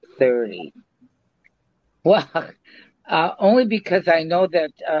 3:30. Well, only because I know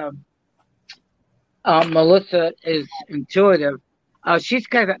that Melissa is intuitive. She's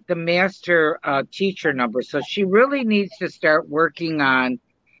got the master teacher number, so she really needs to start working on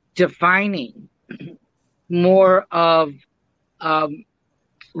defining more of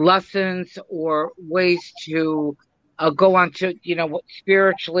lessons or ways to go on to,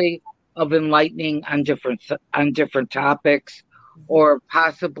 spiritually of enlightening on different topics, or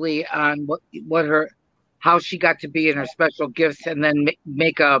possibly on how she got to be in her special gifts, and then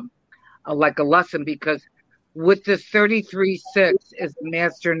make a lesson, because with this 33/6 is the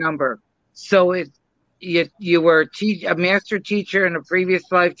master number. So if you were a master teacher in a previous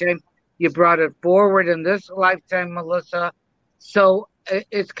lifetime, you brought it forward in this lifetime, Melissa. So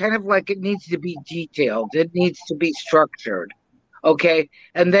it's kind of like it needs to be detailed. It needs to be structured. Okay.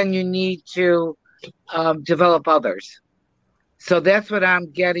 And then you need to develop others. So that's what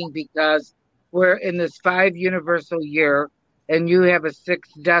I'm getting, because we're in this 5 universal year and you have a 6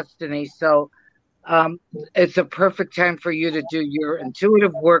 destiny. So it's a perfect time for you to do your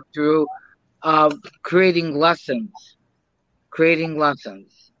intuitive work through creating lessons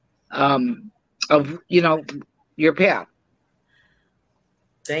of, your path.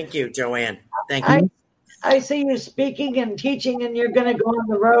 Thank you, Joanne. Thank you. I see you speaking and teaching, and you're going to go on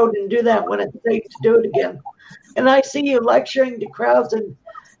the road and do that when it's safe to do it again. And I see you lecturing to crowds and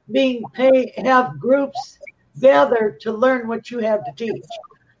have groups gather to learn what you have to teach.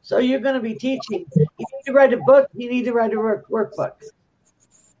 So you're going to be teaching. You need to write a book. You need to write a workbook.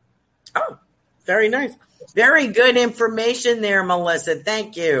 Oh, very nice. Very good information there, Melissa.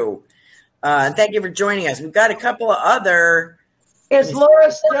 Thank you. Thank you for joining us. We've got a couple of other. Is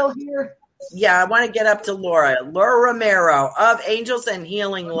Laura still here? Yeah, I want to get up to Laura. Laura Romero of Angels and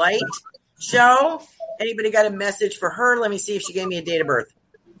Healing Light show. Anybody got a message for her? Let me see if she gave me a date of birth.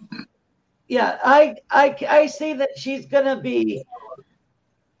 Yeah, I see that she's going to be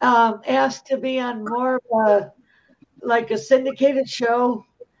asked to be on more of a syndicated show,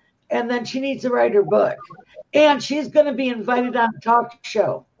 and then she needs to write her book. And she's going to be invited on a talk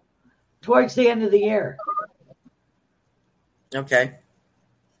show towards the end of the year. Okay.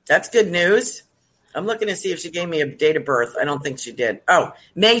 That's good news. I'm looking to see if she gave me a date of birth. I don't think she did. Oh,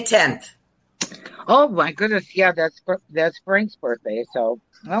 May 10th. Oh, my goodness. Yeah, that's Frank's birthday. So,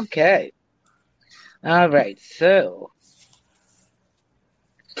 okay. All right. So,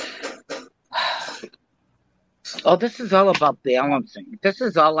 this is all about balancing. This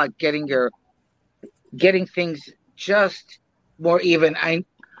is all like getting things just more even. I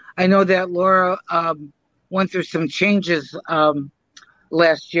know that Laura went through some changes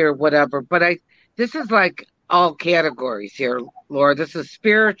last year, whatever, but this is like all categories here, Laura. This is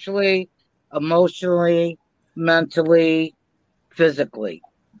spiritually, emotionally, mentally, physically.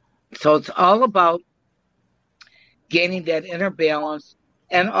 So it's all about gaining that inner balance,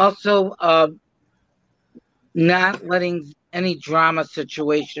 and also not letting any drama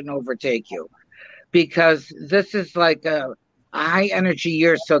situation overtake you, because this is like a high energy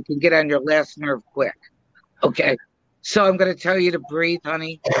year, so it can get on your last nerve quick. Okay. So I'm going to tell you to breathe,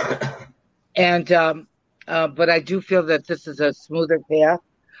 honey. And, but I do feel that this is a smoother path.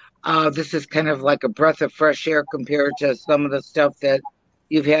 This is kind of like a breath of fresh air compared to some of the stuff that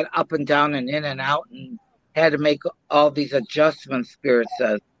you've had up and down and in and out and had to make all these adjustments, Spirit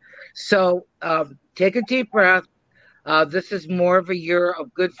says. So take a deep breath. This is more of a year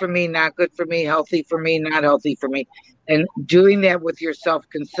of good for me, not good for me, healthy for me, not healthy for me. And doing that with yourself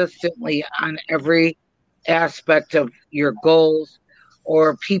consistently on every aspect of your goals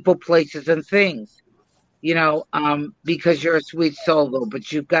or people, places, and things, because you're a sweet soul, though,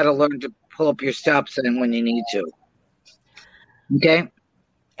 but you've got to learn to pull up your stops in when you need to. Okay?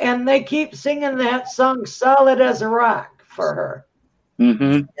 And they keep singing that song, Solid as a Rock, for her.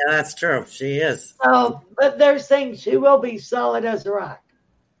 Mm-hmm. Yeah, that's true. She is. Oh, but they're saying she will be solid as a rock.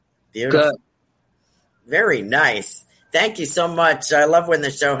 Beautiful. Good. Very nice. Thank you so much. I love when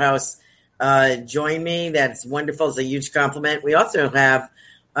the show house join me. That's wonderful. It's a huge compliment. We also have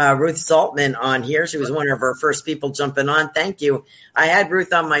Ruth Saltman on here. She was one of our first people jumping on. Thank you. I had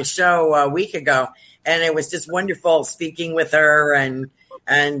Ruth on my show a week ago, and it was just wonderful speaking with her and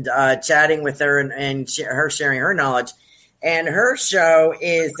chatting with her and her sharing her knowledge. And her show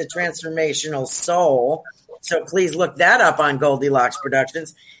is The Transformational Soul. So please look that up on Goldilocks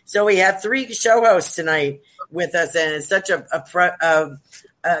Productions. So we have 3 show hosts tonight with us, and it's such a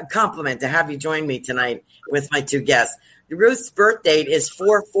compliment to have you join me tonight with my 2 guests. Ruth's birth date is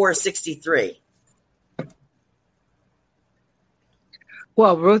 4/4/63.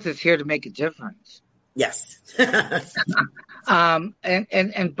 Well, Ruth is here to make a difference. Yes. But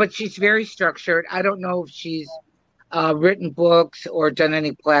she's very structured. I don't know if she's written books or done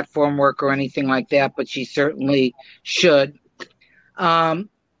any platform work or anything like that, but she certainly should. And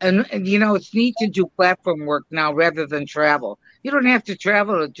it's neat to do platform work now rather than travel. You don't have to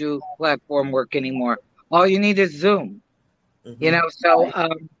travel to do platform work anymore. All you need is Zoom.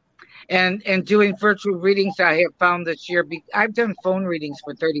 And doing virtual readings, I have found this year, I've done phone readings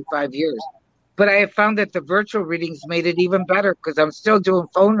for 35 years, but I have found that the virtual readings made it even better because I'm still doing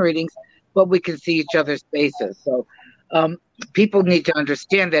phone readings, but we can see each other's faces. So people need to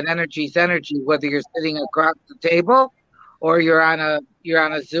understand that energy is energy, whether you're sitting across the table or you're on a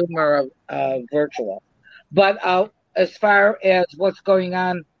Zoom or a virtual. But as far as what's going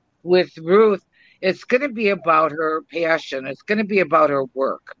on with Ruth, it's going to be about her passion. It's going to be about her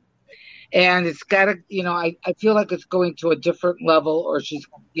work. And it's got to, I feel like it's going to a different level, or she's,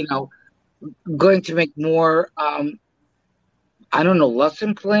 going to make more,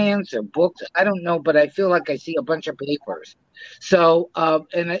 lesson plans or books. I don't know, but I feel like I see a bunch of papers. So,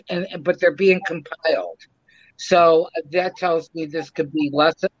 but they're being compiled. So that tells me this could be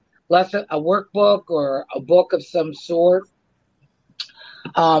less a workbook or a book of some sort.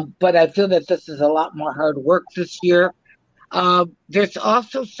 But I feel that this is a lot more hard work this year. There's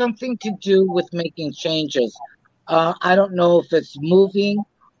also something to do with making changes. I don't know if it's moving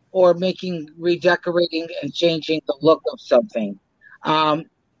or redecorating and changing the look of something.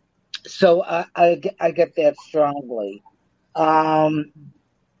 So I get that strongly.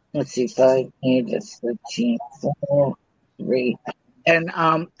 Let's see, 5, 8, 13, 4, 3. And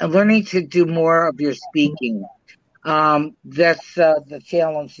learning to do more of your speaking. That's the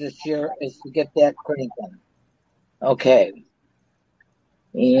challenge this year, is to get that cranking. Okay.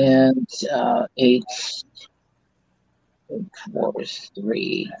 And 8, 4,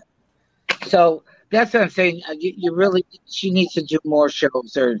 3. So that's what I'm saying. She needs to do more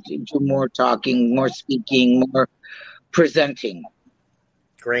shows or do more talking, more speaking, more presenting.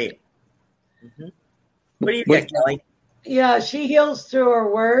 Great. Mm-hmm. What do you think, Kelly? Yeah, she heals through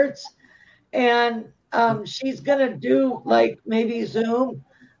her words, and she's going to do maybe Zoom.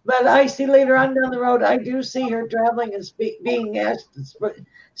 But I see later on down the road, I do see her traveling and being asked to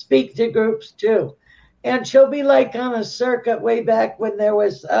speak to groups too. And she'll be on a circuit way back when there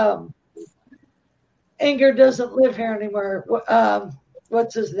was Anger doesn't live here anymore.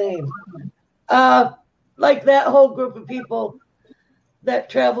 What's his name? That whole group of people that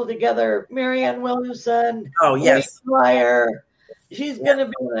travel together. Marianne Williamson. Oh, yes. Flyer. She's going to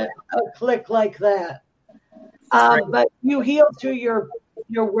be in a clique like that. But you heal through your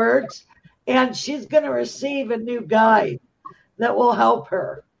words, and she's going to receive a new guide that will help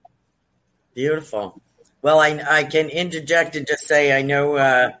her. Beautiful. Well, I can interject and just say I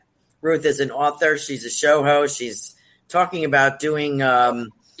know Ruth is an author. She's a show host. She's talking about doing a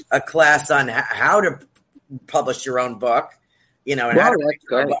class on how to publish your own book. And how to write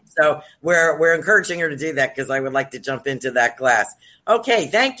your own book. So we're encouraging her to do that because I would like to jump into that class. Okay,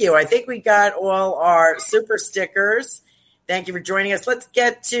 thank you. I think we got all our super stickers. Thank you for joining us. Let's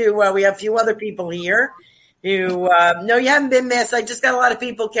get to, we have a few other people here who, no, you haven't been missed. I just got a lot of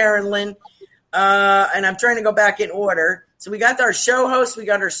people, Karen Lynn, and I'm trying to go back in order. So we got our show host, we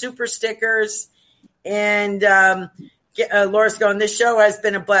got our super stickers, and Laura's going, this show has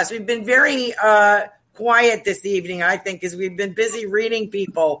been a blast. We've been very quiet this evening, I think, because we've been busy reading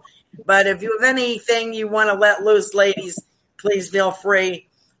people. But if you have anything you want to let loose, ladies, please feel free.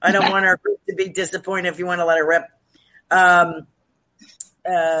 I don't want our group to be disappointed if you want to let it rip. Let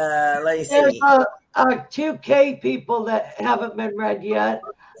me see. There's 2K people that haven't been read yet.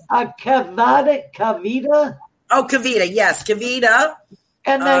 Kavita. Oh, Kavita. Yes, Kavita.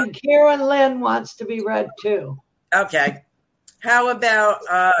 And then Karen Lynn wants to be read too. Okay. How about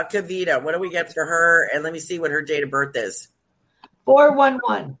Kavita? What do we get for her? And let me see what her date of birth is.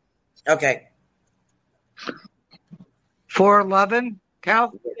 4/11. Okay. 4/11,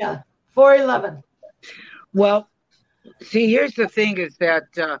 Cal? Yeah, 4/11. Well, see, here's the thing: is that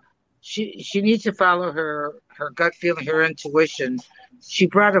she needs to follow her gut feeling, her intuition. She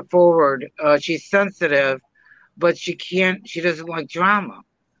brought it forward. She's sensitive, but she doesn't like drama.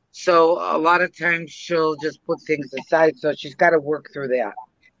 So a lot of times she'll just put things aside. So she's got to work through that.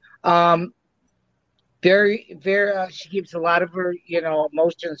 Very, very. She keeps a lot of her,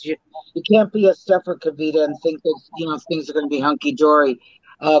 emotions. You can't be a stuffer, Kavita, and think that things are going to be hunky dory,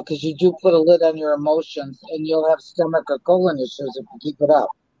 because you do put a lid on your emotions, and you'll have stomach or colon issues if you keep it up.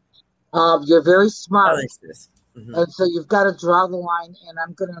 You're very smart, and so you've got to draw the line. And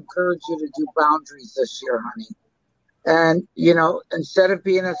I'm going to encourage you to do boundaries this year, honey. And instead of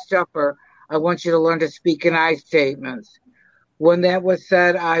being a stuffer, I want you to learn to speak in I statements. When that was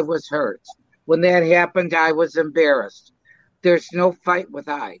said, I was hurt. When that happened, I was embarrassed. There's no fight with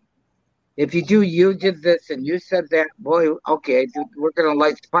I. If you do, you did this and you said that, boy, okay, we're going to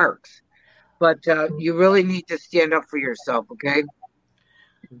light sparks. But you really need to stand up for yourself, okay?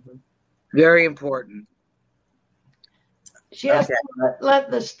 Mm-hmm. Very important. She has to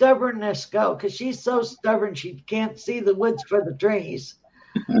let the stubbornness go, because she's so stubborn she can't see the woods for the trees.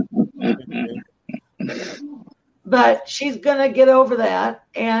 But she's going to get over that,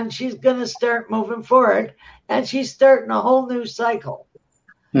 and she's going to start moving forward, and she's starting a whole new cycle.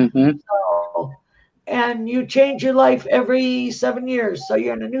 Mm-hmm. So, and you change your life every 7 years, so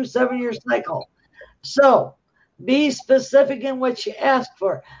you're in a new 7-year cycle. So be specific in what you ask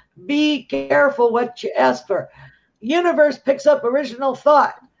for. Be careful what you ask for. Universe picks up original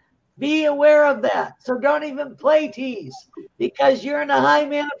thought. Be aware of that. So don't even play tease, because you're in a high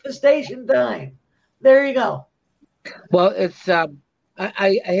manifestation time. There you go. Well, it's I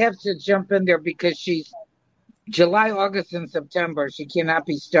have to jump in there because she's July, August, and September. She cannot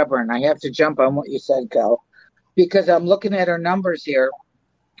be stubborn. I have to jump on what you said, Cal, because I'm looking at her numbers here.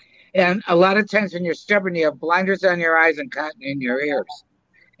 And a lot of times when you're stubborn, you have blinders on your eyes and cotton in your ears.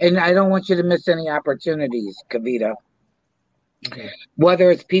 And I don't want you to miss any opportunities, Kavita. Okay.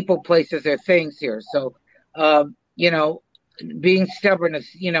 Whether it's people, places, or things here. So, being stubborn is,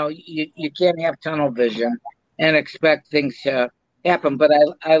 you can't have tunnel vision and expect things to happen. But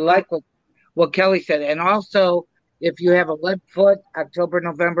I like what Kelly said. And also, if you have a lead foot, October,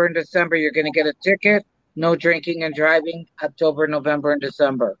 November, and December, you're going to get a ticket. No drinking and driving, October, November, and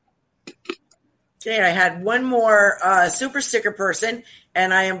December. Okay, I had one more super sticker person,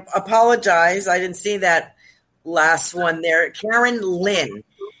 and I apologize. I didn't see that last one there. Karen Lynn,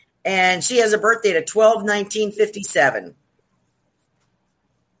 and she has a birth date of 12/19/57.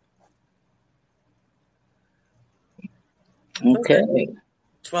 Okay.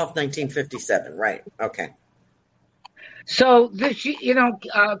 12/19/57, right. Okay. So this,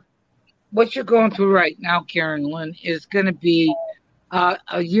 what you're going through right now, Karen Lynn, is going to be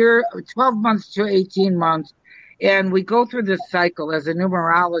a year, 12 months to 18 months. And we go through this cycle as a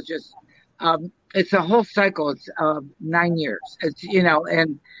numerologist. It's a whole cycle. It's 9 years. It's,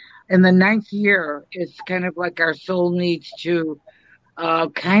 and in the 9th year, it's kind of like our soul needs to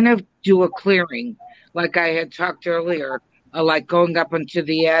kind of do a clearing. Like I had talked earlier, like going up into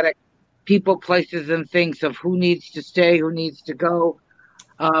the attic, people, places, and things of who needs to stay, who needs to go,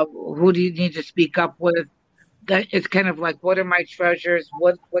 who do you need to speak up with. That it's kind of like, what are my treasures?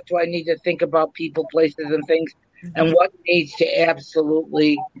 What do I need to think about, people, places, and things, and what needs to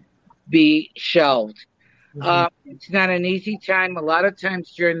absolutely be shelved. It's not an easy time. A lot of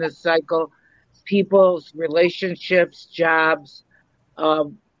times during this cycle, people's relationships, jobs,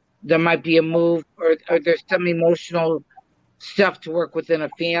 there might be a move, or there's some emotional stuff to work within a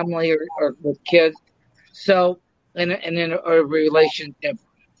family or with kids. So, and in a relationship.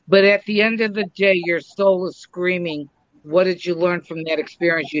 But at the end of the day, your soul is screaming, what did you learn from that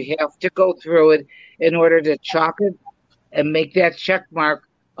experience? You have to go through it in order to chalk it and make that check mark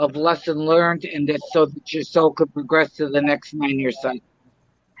of lesson learned, and that so that your soul could progress to the next 9-year cycle.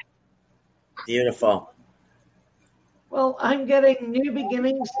 Beautiful. Well, I'm getting new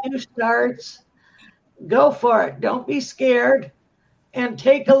beginnings, new starts. Go for it. Don't be scared, and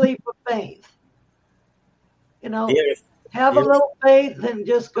take a leap of faith. Beautiful. Have a little faith and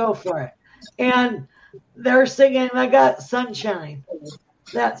just go for it. And they're singing, I Got Sunshine,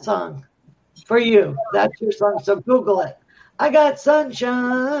 that song for you. That's your song. So Google it. I got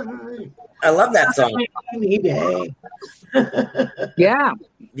sunshine. I love that song. Day. Yeah.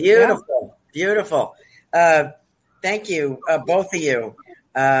 Beautiful. Yeah. Beautiful. Thank you, both of you.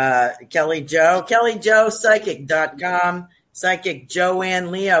 Kelly Jo, PsychicJoe.com,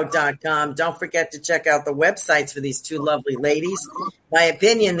 PsychicJoanneLeo.com. Don't forget to check out the websites for these two lovely ladies. My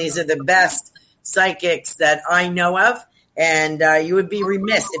opinion, these are the best psychics that I know of, and you would be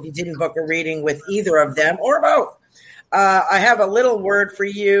remiss if you didn't book a reading with either of them or both. I have a little word for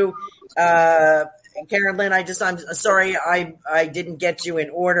you, Karen Lynn. I'm sorry I didn't get you in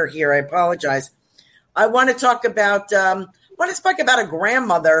order here. I apologize. I want to talk about a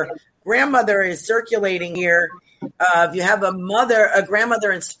grandmother. Grandmother is circulating here If you have a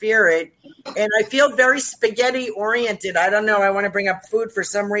grandmother in spirit, and I feel very spaghetti oriented. I don't know. I want to bring up food for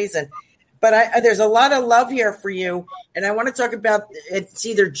some reason, but there's a lot of love here for you. And I want to talk about it's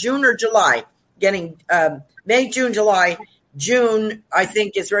either June or July, getting May, June, July. June, I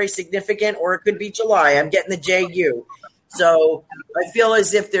think, is very significant, or it could be July. I'm getting the JU. So I feel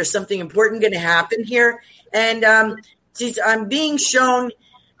as if there's something important going to happen here. And I'm being shown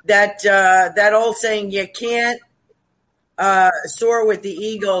that that old saying, you can't soar with the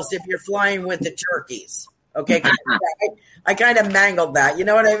eagles if you're flying with the turkeys. Okay. I kind of mangled that. You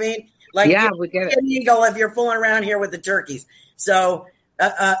know what I mean? Like, yeah, we get it. An eagle if you're fooling around here with the turkeys. So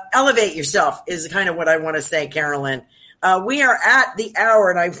elevate yourself is kind of what I want to say, Carolyn. We are at the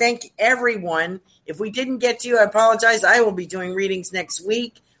hour, and I thank everyone. If we didn't get to you, I apologize. I will be doing readings next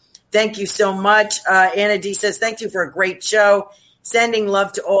week. Thank you so much. Anna D says, thank you for a great show. Sending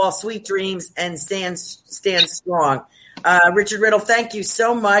love to all. Sweet dreams and stand strong. Richard Riddle, thank you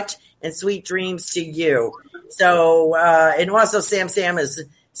so much, and sweet dreams to you. So, and also Sam is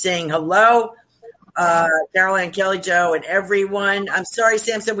saying hello. Caroline, Kelly Jo, and everyone. I'm sorry,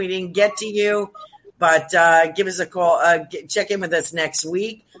 Sam, we didn't get to you. But give us a call. Check in with us next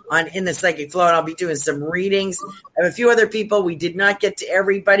week on In the Psychic Flow, and I'll be doing some readings. I have a few other people. We did not get to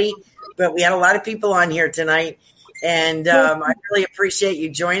everybody, but we had a lot of people on here tonight, and I really appreciate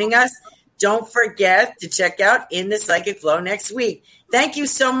you joining us. Don't forget to check out In the Psychic Flow next week. Thank you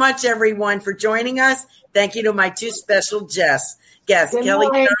so much, everyone, for joining us. Thank you to my two special guests,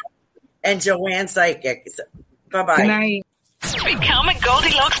 Kelly and Joanne Psychic. Bye-bye. Good night. Become a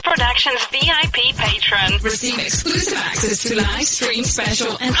Goldilocks Productions VIP patron. Receive exclusive access to live stream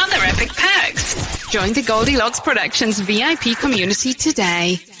special and other epic perks. Join the Goldilocks Productions VIP community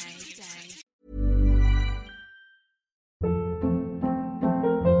today.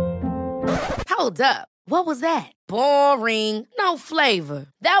 Hold up. What was that? Boring. No flavor.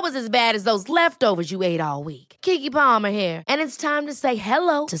 That was as bad as those leftovers you ate all week. Keke Palmer here. And it's time to say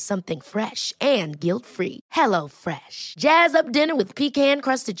hello to something fresh and guilt-free. Hello Fresh. Jazz up dinner with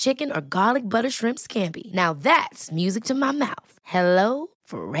pecan-crusted chicken or garlic butter shrimp scampi. Now that's music to my mouth. Hello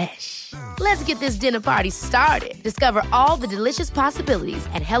Fresh. Let's get this dinner party started. Discover all the delicious possibilities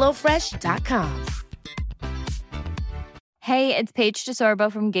at HelloFresh.com. Hey, it's Paige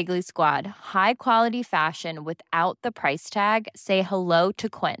DeSorbo from Giggly Squad. High quality fashion without the price tag. Say hello to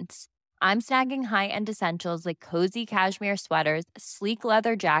Quince. I'm snagging high-end essentials like cozy cashmere sweaters, sleek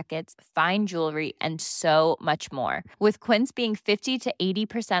leather jackets, fine jewelry, and so much more. With Quince being 50 to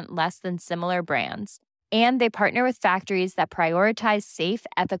 80% less than similar brands. And they partner with factories that prioritize safe,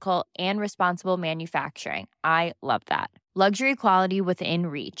 ethical, and responsible manufacturing. I love that. Luxury quality within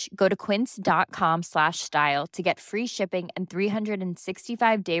reach. Go to quince.com/style to get free shipping and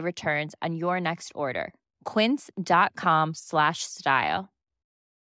 365-day returns on your next order. Quince.com/style.